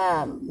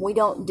 We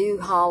don't do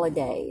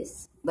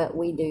holidays, but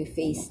we do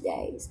feast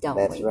days, don't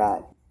we? That's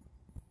right.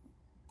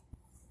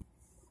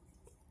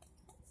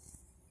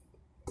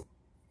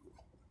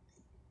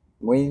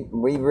 We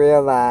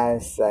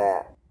realize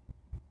that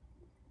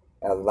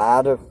a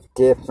lot of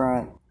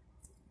different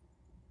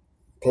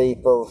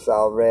peoples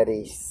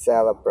already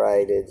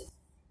celebrated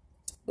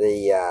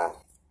the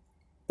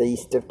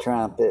Feast of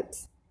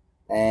Trumpets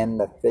and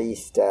the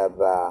Feast of,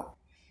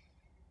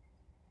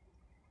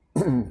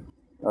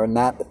 or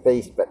not the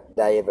feast, but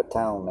Day of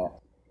Atonement.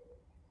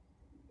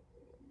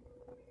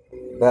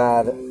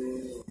 But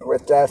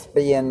with us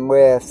being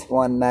with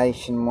One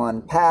Nation,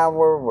 One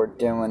Power, we're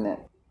doing it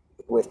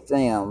with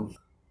them.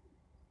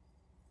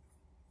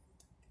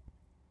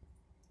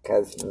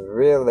 Because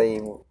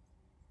really,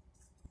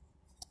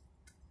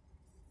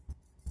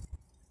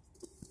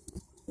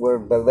 we're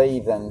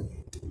believing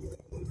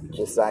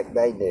just like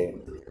they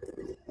do.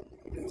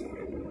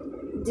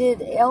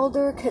 Did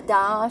Elder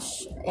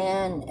Kadash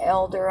and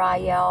Elder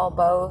Ayel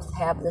both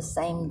have the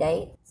same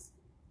dates?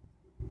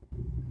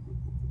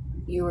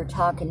 You were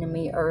talking to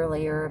me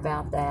earlier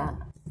about that.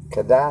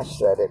 Kadash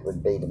said it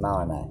would be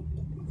tomorrow night.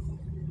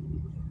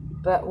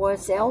 But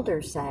what's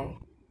Elder say?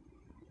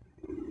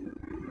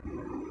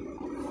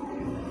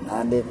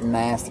 I didn't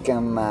ask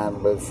him. I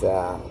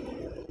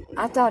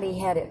thought he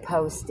had it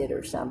posted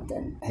or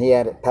something. He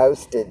had it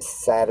posted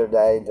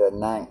Saturday the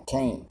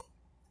 19th.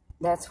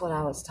 That's what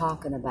I was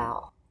talking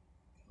about.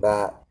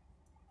 But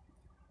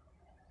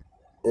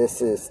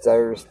this is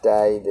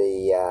Thursday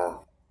the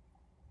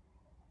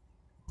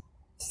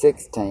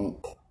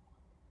 16th.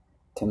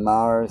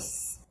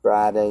 Tomorrow's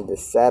Friday the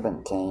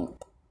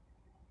 17th.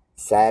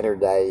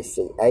 Saturday's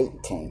the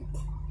 18th.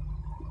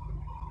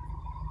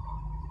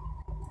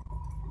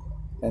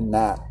 And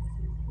not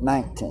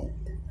 19th.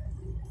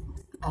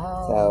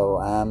 Oh. So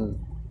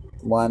I'm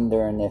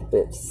wondering if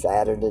it's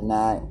Saturday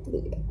night.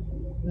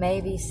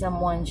 Maybe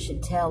someone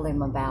should tell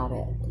him about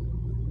it.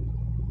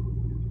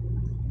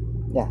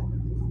 Yeah,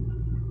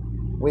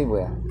 we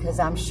will. Because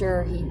I'm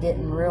sure he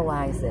didn't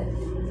realize it.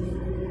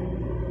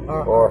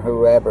 Or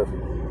whoever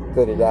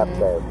put it up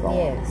there for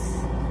him. Yes.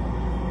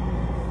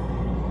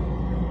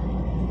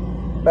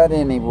 But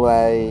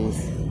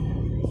anyways,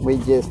 we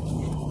just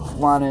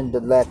wanted to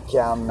let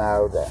y'all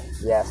know that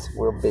yes,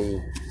 we'll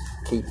be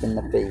keeping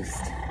the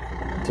feast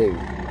too.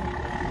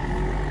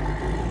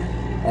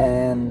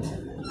 And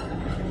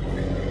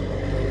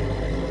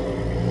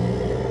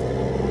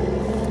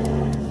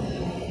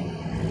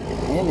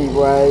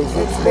anyways,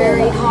 it's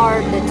very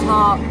hard to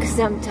talk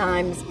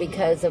sometimes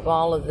because of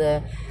all of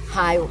the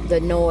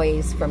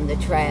noise from the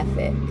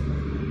traffic.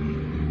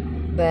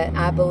 But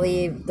I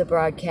believe the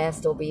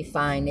broadcast will be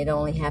fine. It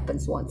only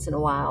happens once in a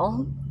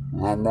while.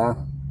 I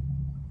know.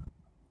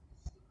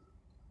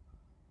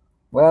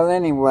 Well,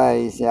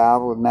 anyways,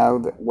 y'all will know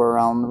that we're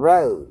on the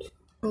road.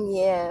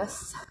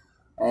 Yes.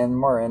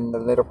 And we're in the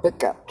little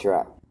pickup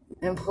truck.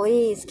 And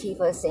please keep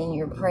us in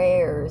your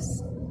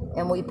prayers.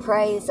 And we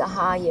praise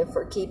Ahaya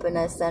for keeping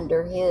us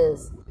under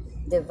his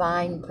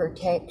divine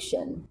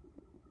protection.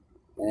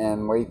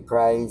 And we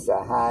praise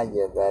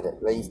Ahaya that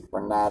at least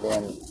we're not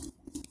in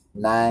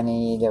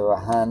 90 to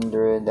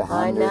 100,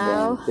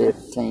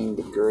 115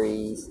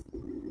 degrees.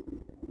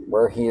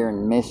 We're here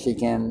in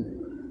Michigan,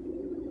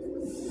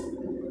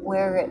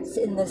 where it's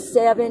in the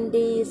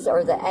 70s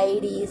or the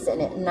 80s,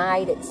 and at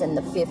night it's in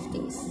the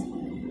 50s.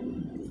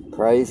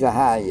 Praise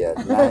Ahaya.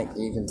 At night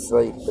you can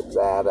sleep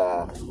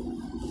without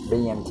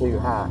being too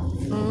hot.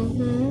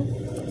 Mm-hmm.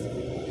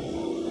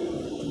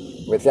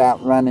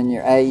 Without running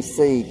your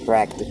AC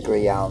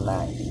practically all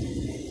night.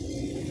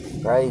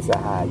 Praise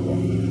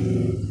Ahaya.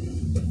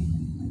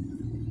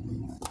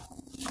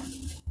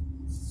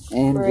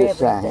 And for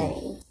just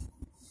everything.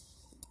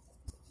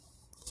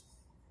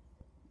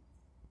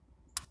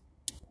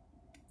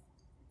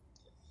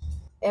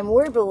 And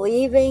we're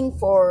believing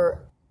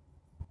for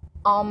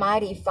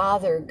Almighty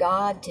Father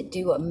God to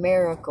do a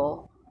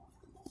miracle.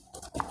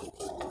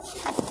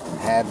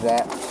 Have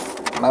that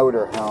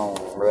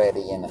motorhome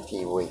ready in a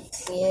few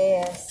weeks.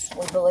 Yes,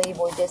 we believe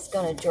we're just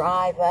going to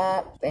drive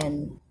up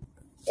and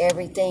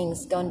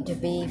everything's going to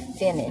be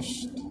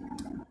finished.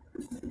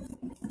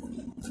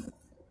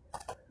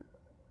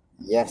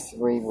 Yes,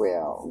 we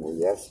will.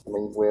 Yes,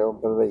 we will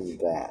believe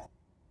that.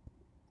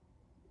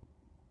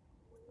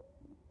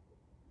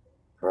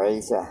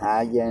 Praise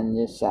Ahaya and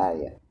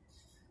Yeshaya.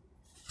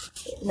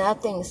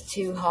 Nothing's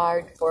too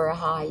hard for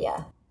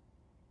Ahaya.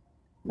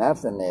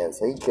 Nothing is.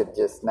 He could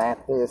just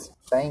snap his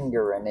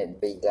finger and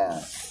it'd be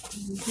done.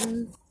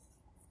 Mm-hmm.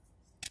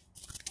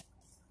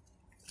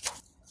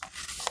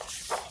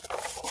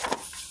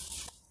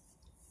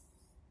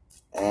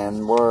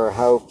 And we're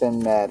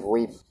hoping that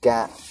we've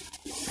got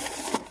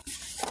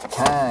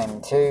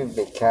time too,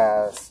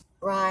 because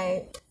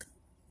right,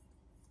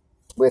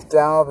 with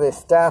all this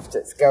stuff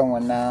that's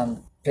going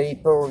on,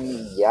 people,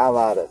 y'all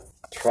ought to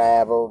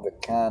travel the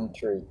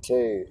country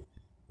too.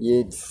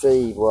 You'd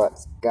see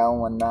what's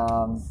going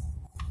on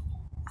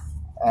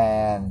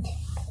and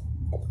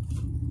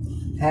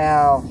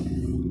how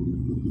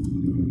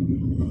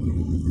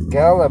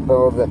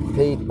gullible that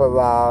people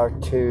are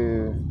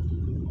to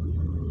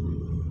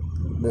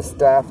the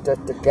stuff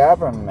that the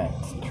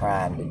government's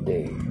trying to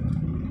do.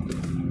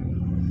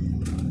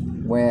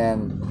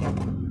 When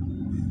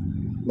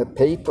the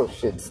people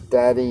should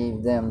study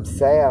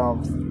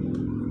themselves,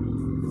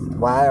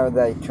 why are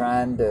they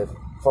trying to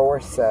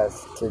force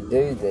us to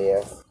do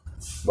this?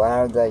 Why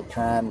are they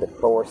trying to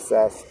force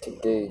us to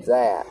do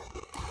that?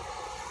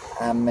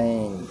 I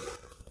mean,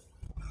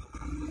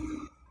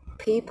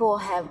 people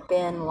have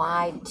been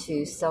lied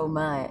to so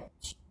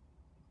much,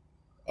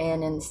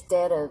 and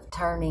instead of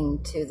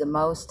turning to the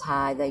Most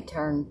High, they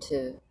turn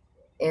to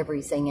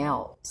everything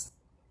else.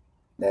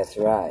 That's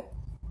right.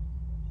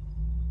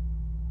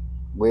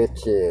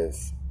 Which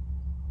is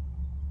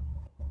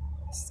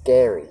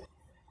scary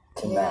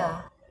to know.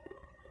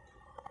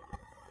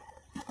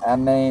 I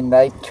mean,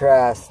 they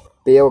trust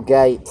Bill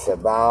Gates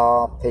of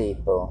all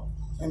people.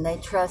 And they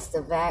trust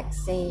the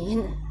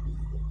vaccine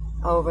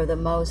over the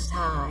Most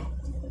High.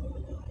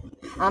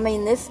 I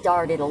mean, this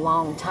started a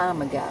long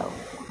time ago.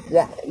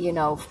 Yeah. You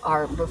know,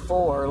 our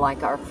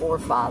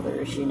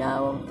forefathers,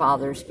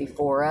 fathers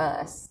before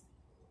us.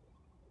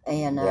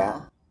 And,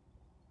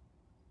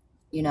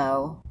 you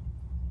know,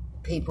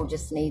 people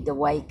just need to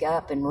wake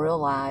up and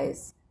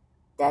realize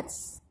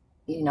that's,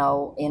 in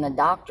a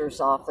doctor's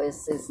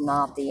office is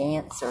not the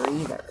answer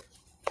either.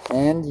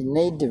 And you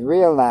need to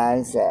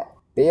realize that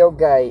Bill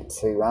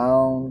Gates, who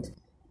owned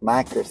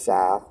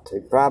Microsoft,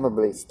 who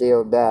probably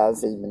still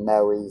does, even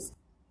though he's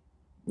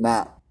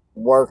not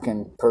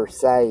working per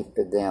se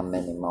for them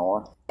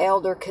anymore.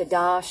 Elder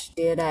Kadash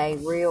did a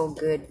real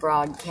good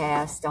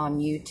broadcast on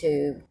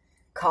YouTube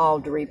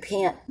called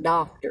Repent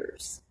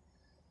Doctors.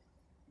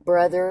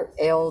 Brother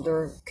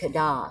Elder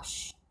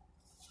Kadash.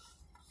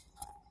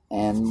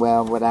 And,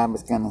 well, what I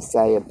was going to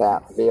say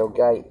about Bill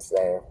Gates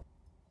there.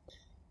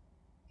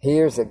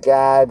 Here's a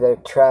guy they're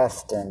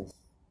trusting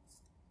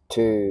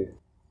to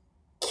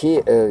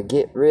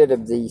get rid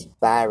of these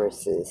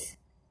viruses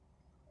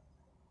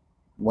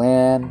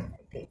when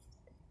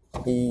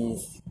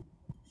he's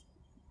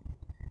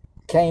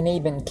can't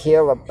even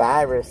kill a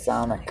virus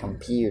on a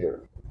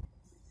computer,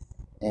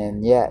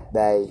 and yet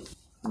they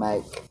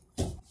make.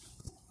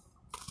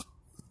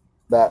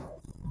 But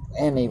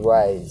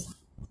anyways,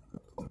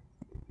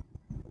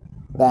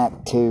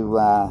 back to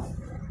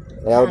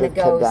Elder Kadash. Kind of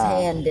goes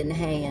Kadash. hand in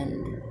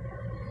hand.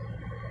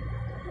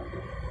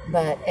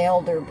 But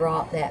Elder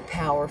brought that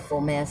powerful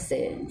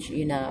message,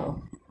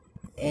 and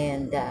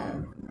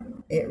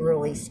it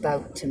really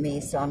spoke to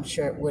me, so I'm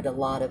sure it would a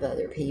lot of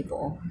other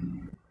people.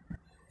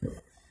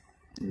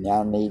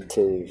 Y'all need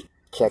to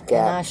check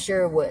And out. I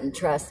sure wouldn't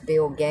trust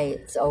Bill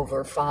Gates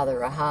over Father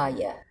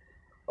Ahaya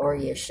or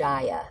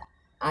Yeshaya.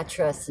 I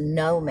trust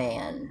no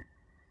man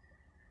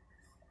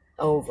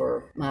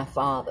over my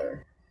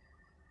Father.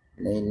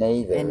 Me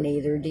neither. And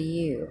neither do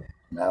you.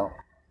 No.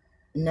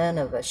 None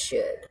of us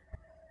should.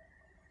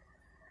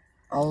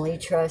 Only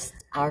trust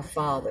our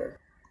Father.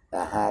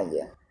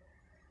 Ahaya.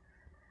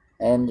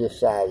 And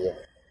Yeshaya.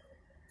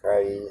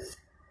 Praise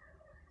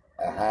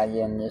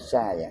Ahaya and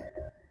Yeshaya.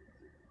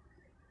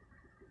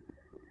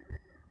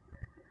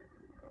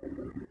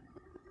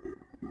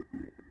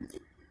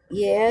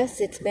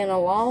 Yes, it's been a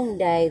long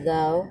day,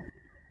 though.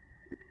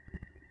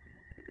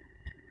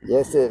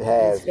 Yes, it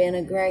has. It's been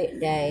a great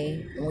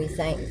day, and we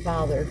thank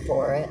Father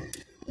for it.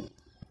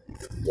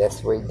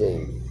 Yes, we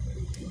do.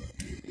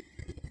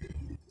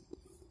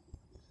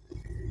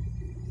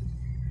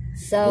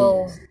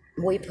 So,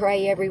 we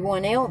pray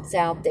everyone else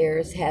out there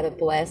has had a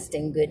blessed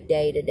and good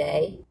day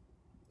today.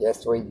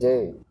 Yes, we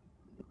do.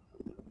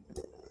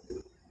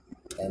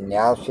 And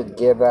y'all should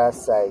give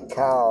us a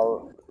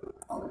call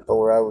on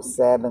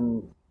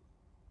 407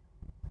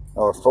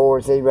 or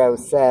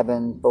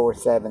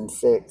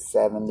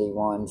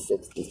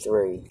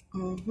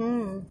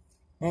 407-476-7163.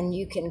 And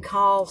you can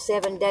call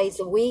 7 days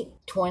a week,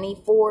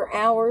 24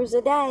 hours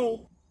a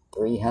day.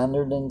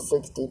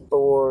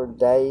 364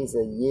 days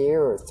a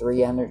year or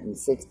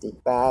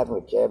 365,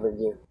 whichever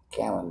your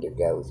calendar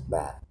goes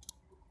by.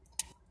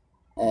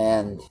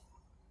 And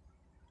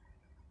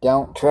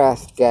don't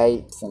trust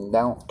Gates and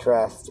don't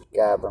trust the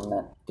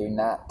government. Do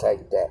not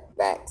take that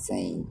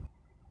vaccine.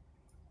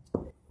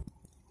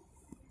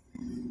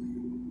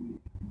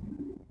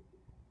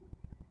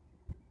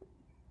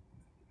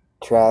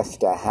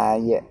 Trust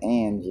Ahaya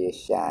and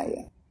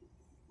Yeshaya.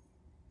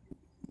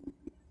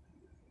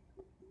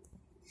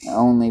 The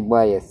only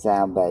way of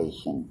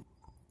salvation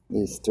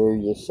is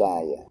through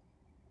Yeshaya.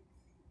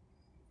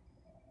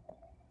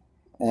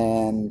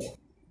 And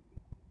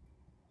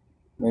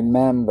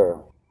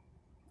remember,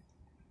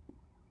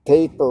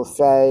 people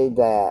say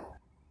that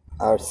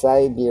our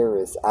Savior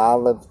is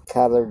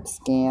olive-colored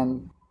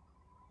skin.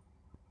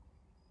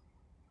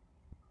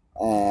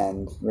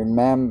 And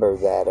remember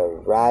that a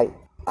ripe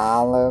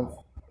olive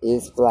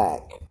is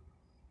black,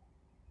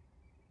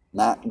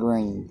 not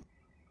green.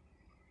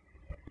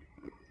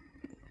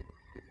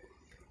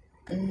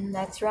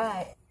 That's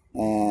right.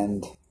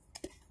 And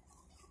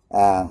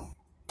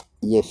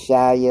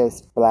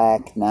Yeshaya's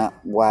black, not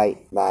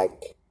white,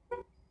 like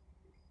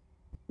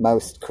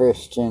most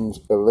Christians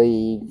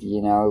believe,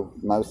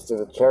 most of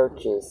the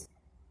churches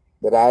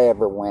that I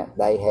ever went,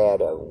 they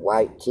had a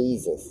white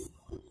Jesus.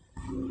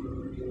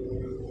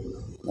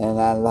 And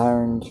I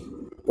learned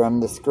from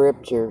the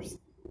scriptures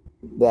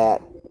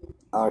that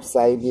our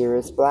Savior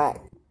is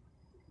black.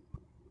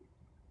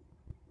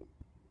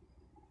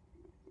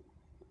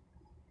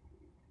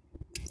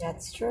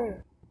 That's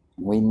true.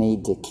 We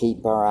need to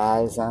keep our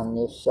eyes on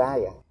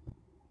Yeshua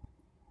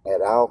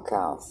at all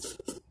costs.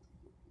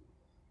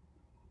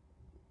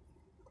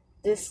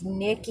 This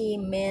Nicki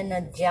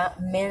Minaj,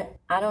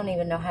 I don't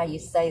even know how you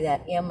say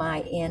that,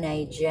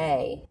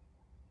 Minaj,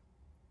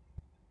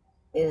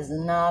 is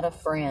not a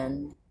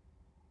friend.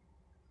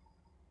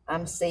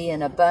 I'm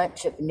seeing a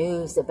bunch of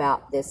news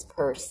about this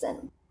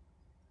person.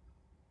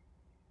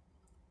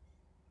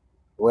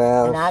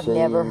 Well, and I've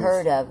never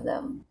heard of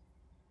them.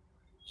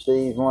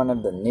 She's one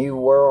of the New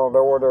World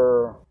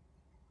Order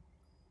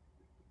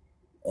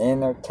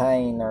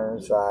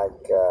entertainers,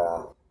 like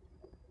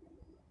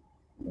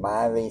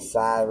Miley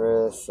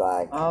Cyrus,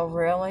 like... Oh,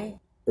 really?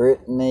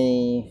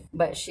 Britney.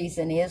 But she's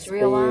an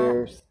Israelite?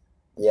 Spears.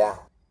 Yeah.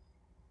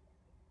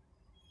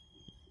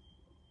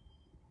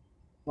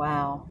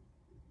 Wow.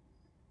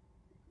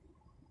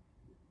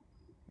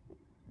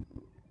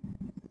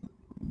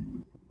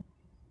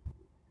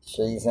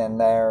 She's in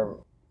there,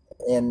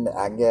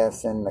 I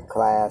guess, in the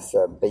class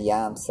of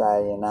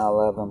Beyonce and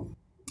all of them.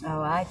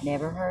 Oh, I'd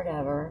never heard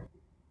of her.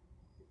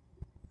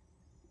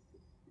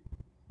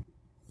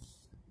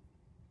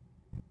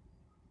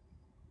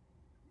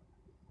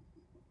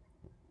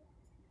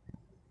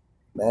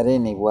 But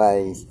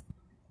anyways,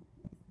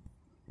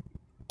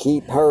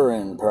 keep her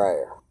in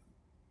prayer.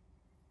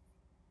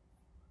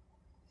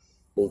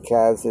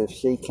 Because if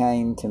she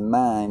came to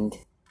mind,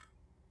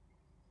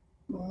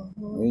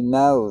 who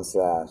knows,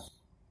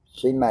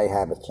 she may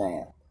have a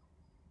chance.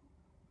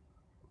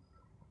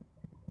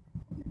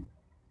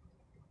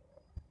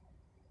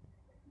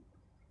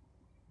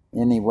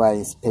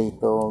 Anyways,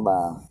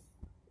 people,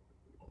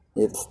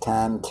 it's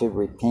time to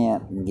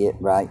repent and get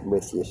right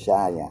with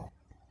Yeshua.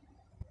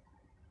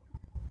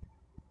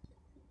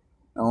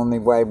 Only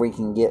way we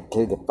can get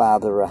to the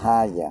Father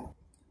Ahaya,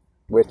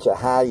 which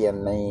Ahaya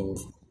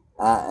means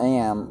I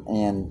am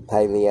in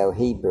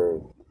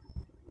Paleo-Hebrew.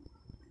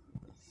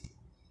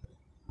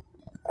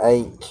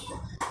 H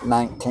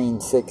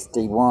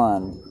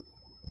 1961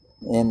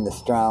 in the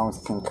Strong's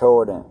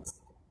Concordance.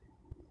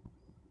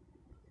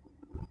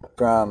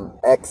 From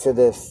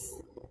Exodus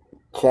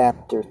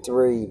chapter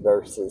 3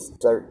 verses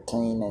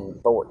 13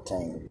 and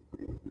 14.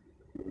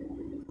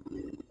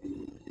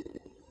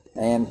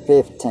 And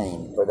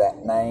 15, for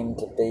that name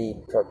to be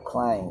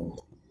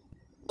proclaimed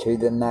to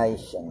the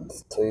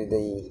nations,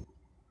 to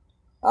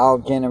all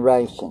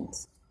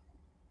generations.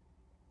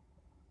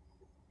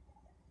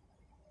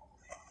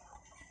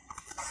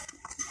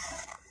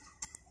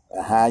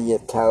 Ahaya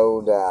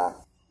told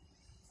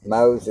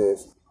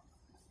Moses,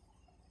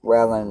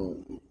 well,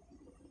 in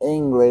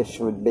English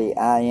would be,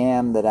 I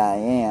am that I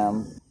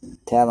am.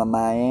 Tell him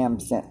I am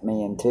sent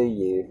me unto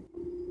you.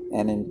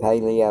 And in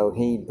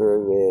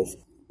Paleo-Hebrew is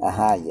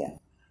Ahaya.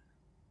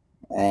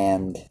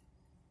 And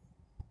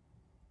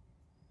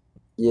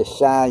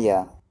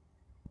Yeshaya,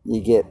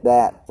 you get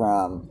that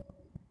from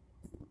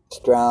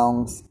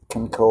Strong's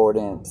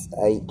Concordance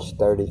H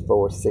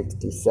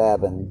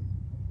 3467,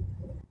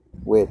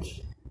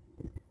 which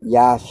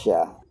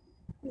Yasha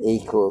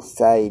equals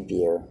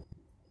Savior.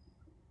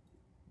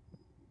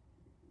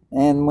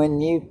 And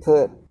when you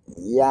put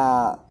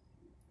Ya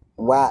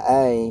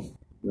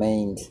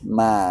means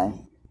my.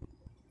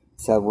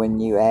 So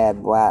when you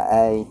add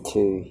Ya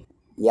to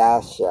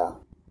Yasha,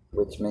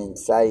 which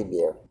means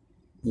Savior,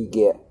 you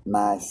get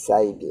my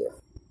Savior.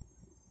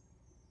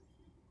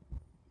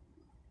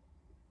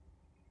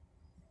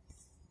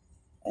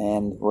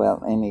 And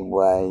well,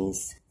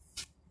 anyways.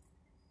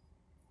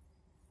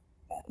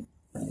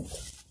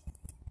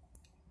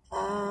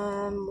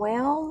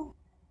 Well,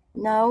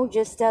 no,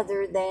 just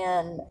other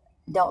than,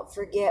 don't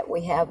forget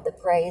we have the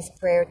praise,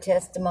 prayer,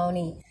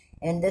 testimony,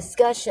 and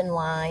discussion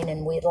line,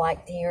 and we'd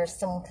like to hear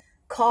some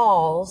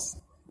calls.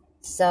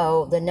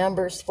 So the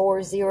number's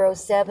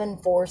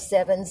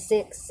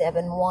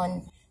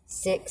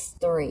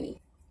 407-476-7163.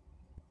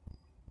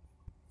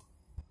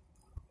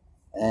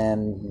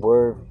 And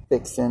we're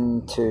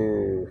fixing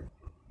to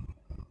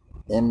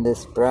end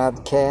this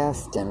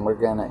broadcast, and we're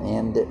going to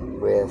end it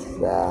with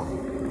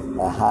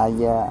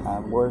Ahaya,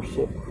 I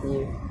worship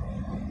you.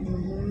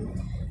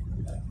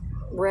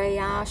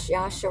 Rayash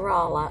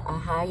Yasharala,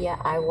 Ahaya,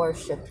 I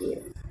worship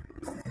you.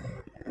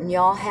 And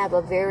y'all have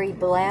a very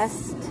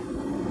blessed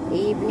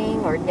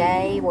evening or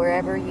day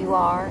wherever you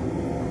are.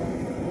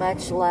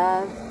 Much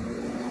love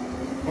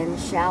and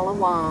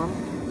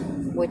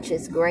shalom, which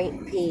is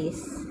great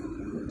peace.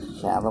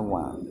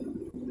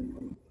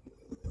 Shalom.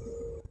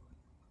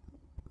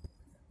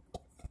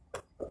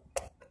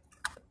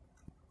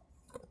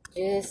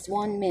 Just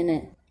 1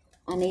 minute.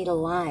 I need a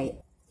light.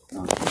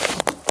 Okay.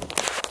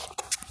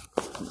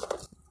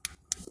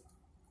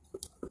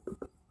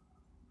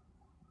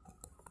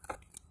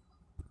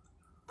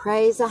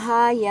 Praise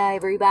Ahaya,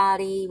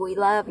 everybody. We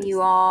love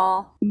you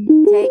all.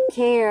 Take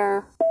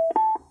care.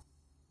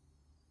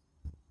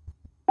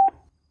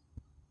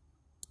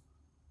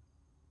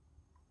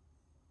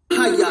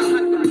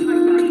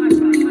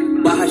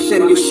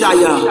 Bahashem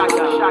Yushaya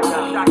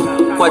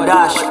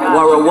Kwadash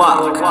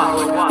Warawak.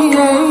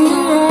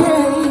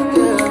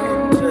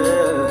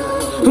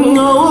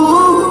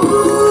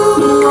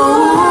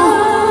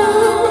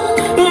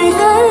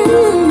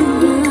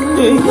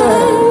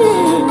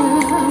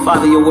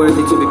 Father, you're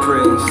worthy to be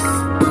praised.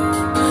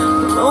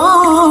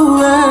 All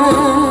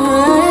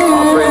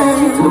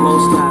praise to the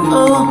Most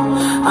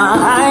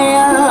High.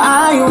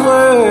 I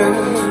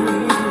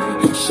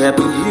worship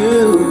you.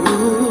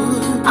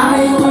 I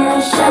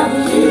worship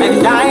you.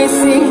 And I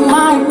sing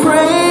my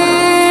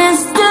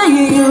praise to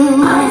you.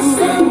 I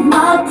sing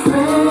my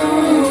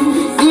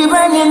praise.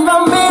 Even in the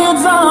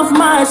midst of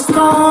my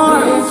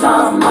storm,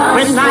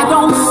 when I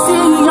don't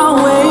see a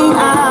way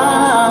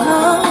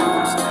out,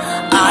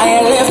 I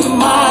lift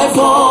my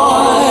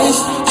voice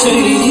to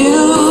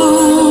you.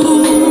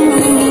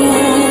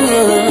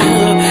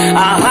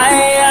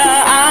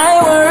 I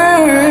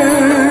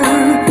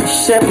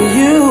worship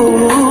you.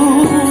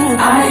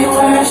 I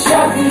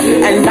worship you.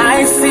 And I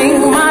sing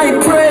my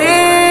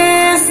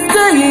praise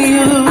to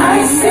you. I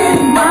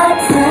sing my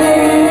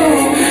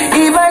praise.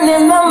 Even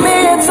in the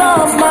midst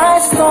of my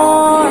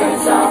storm,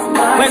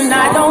 when I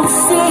don't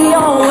see a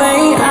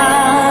way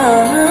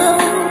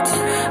out,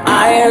 I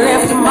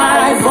lift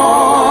my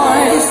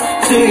voice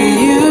to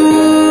you.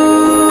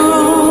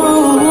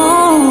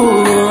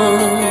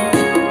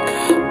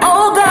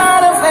 Oh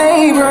God of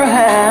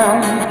Abraham,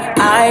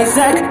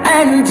 Isaac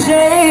and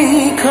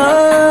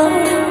Jacob,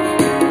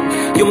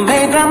 you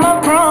made them a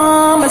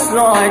promise,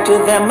 Lord, to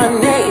them a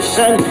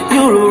nation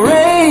you'll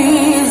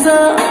raise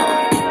up,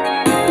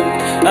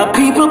 a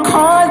people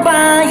called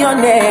by your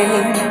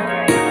name,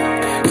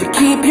 to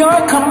keep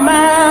your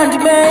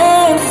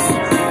commandments.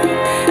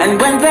 And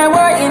when they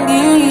were in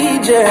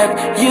Egypt,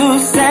 you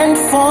sent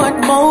forth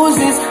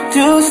Moses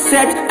to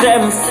set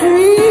them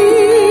free.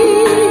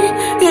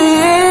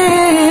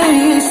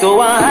 So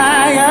I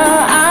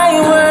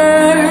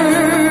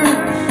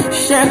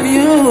worship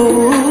you.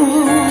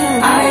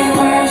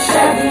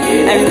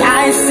 And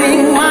I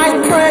sing my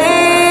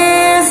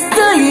praise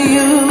to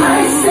you.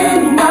 I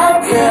sing my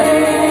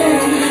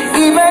praise.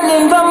 Even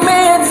in the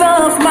midst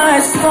of my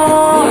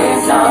storm,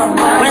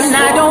 when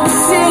I don't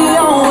see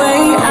a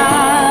way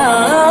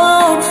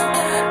out,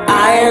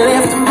 I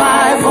lift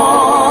my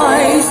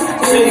voice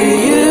to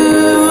you,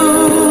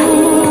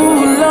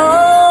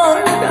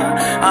 Lord.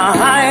 I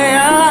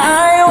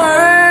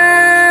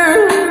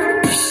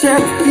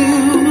worship you.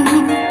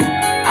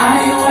 I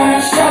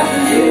worship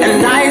you. And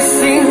I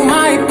sing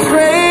my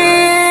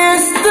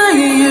praise to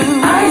you.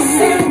 I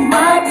sing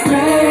my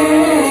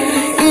praise.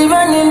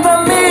 Even in the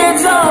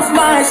midst of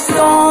my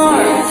storm,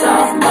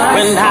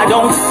 when I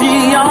don't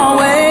see a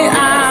way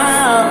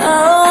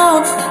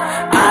out,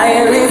 I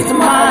lift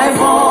my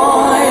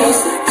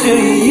voice to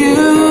you.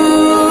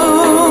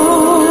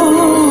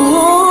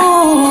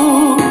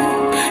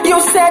 You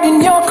said in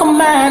your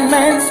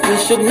commandments we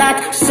should not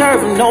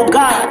serve no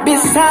God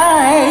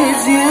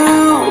besides you.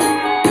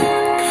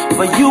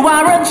 For you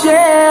are a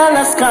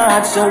jealous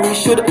God, so we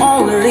should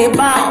only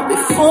bow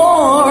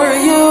before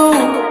you.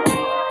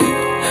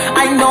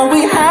 I know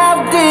we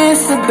have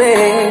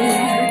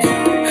disobeyed,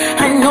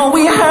 I know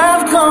we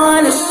have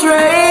gone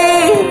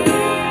astray,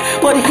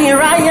 but here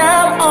I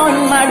am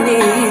on my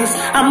knees,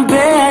 I'm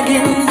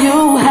begging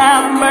you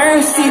have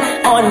mercy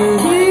on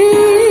me,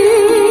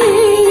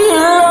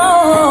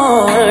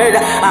 Lord.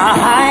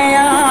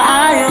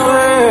 I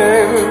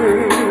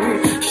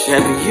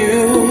worship you.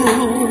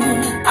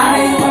 I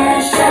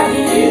worship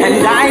you. And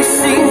I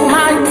sing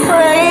my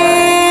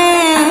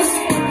praise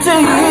to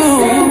you.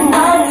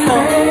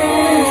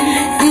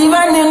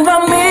 Even in the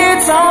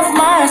midst of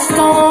my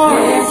storm,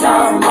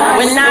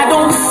 when I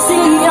don't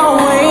see a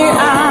way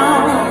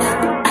out,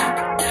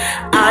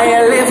 I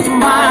lift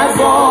my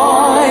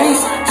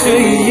voice to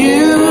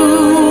you.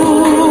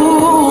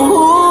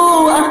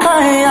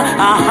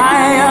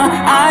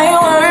 I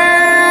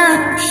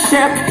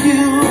worship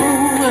you.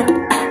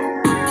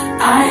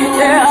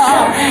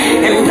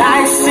 And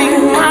I sing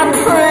my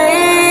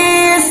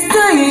praise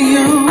to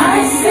you. I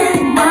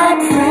sing my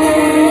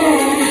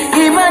praise.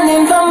 Even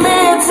in the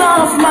midst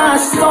of my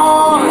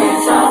storm,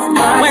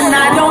 when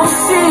I don't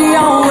see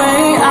a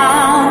way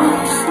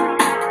out,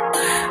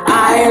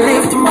 I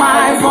lift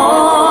my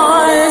voice.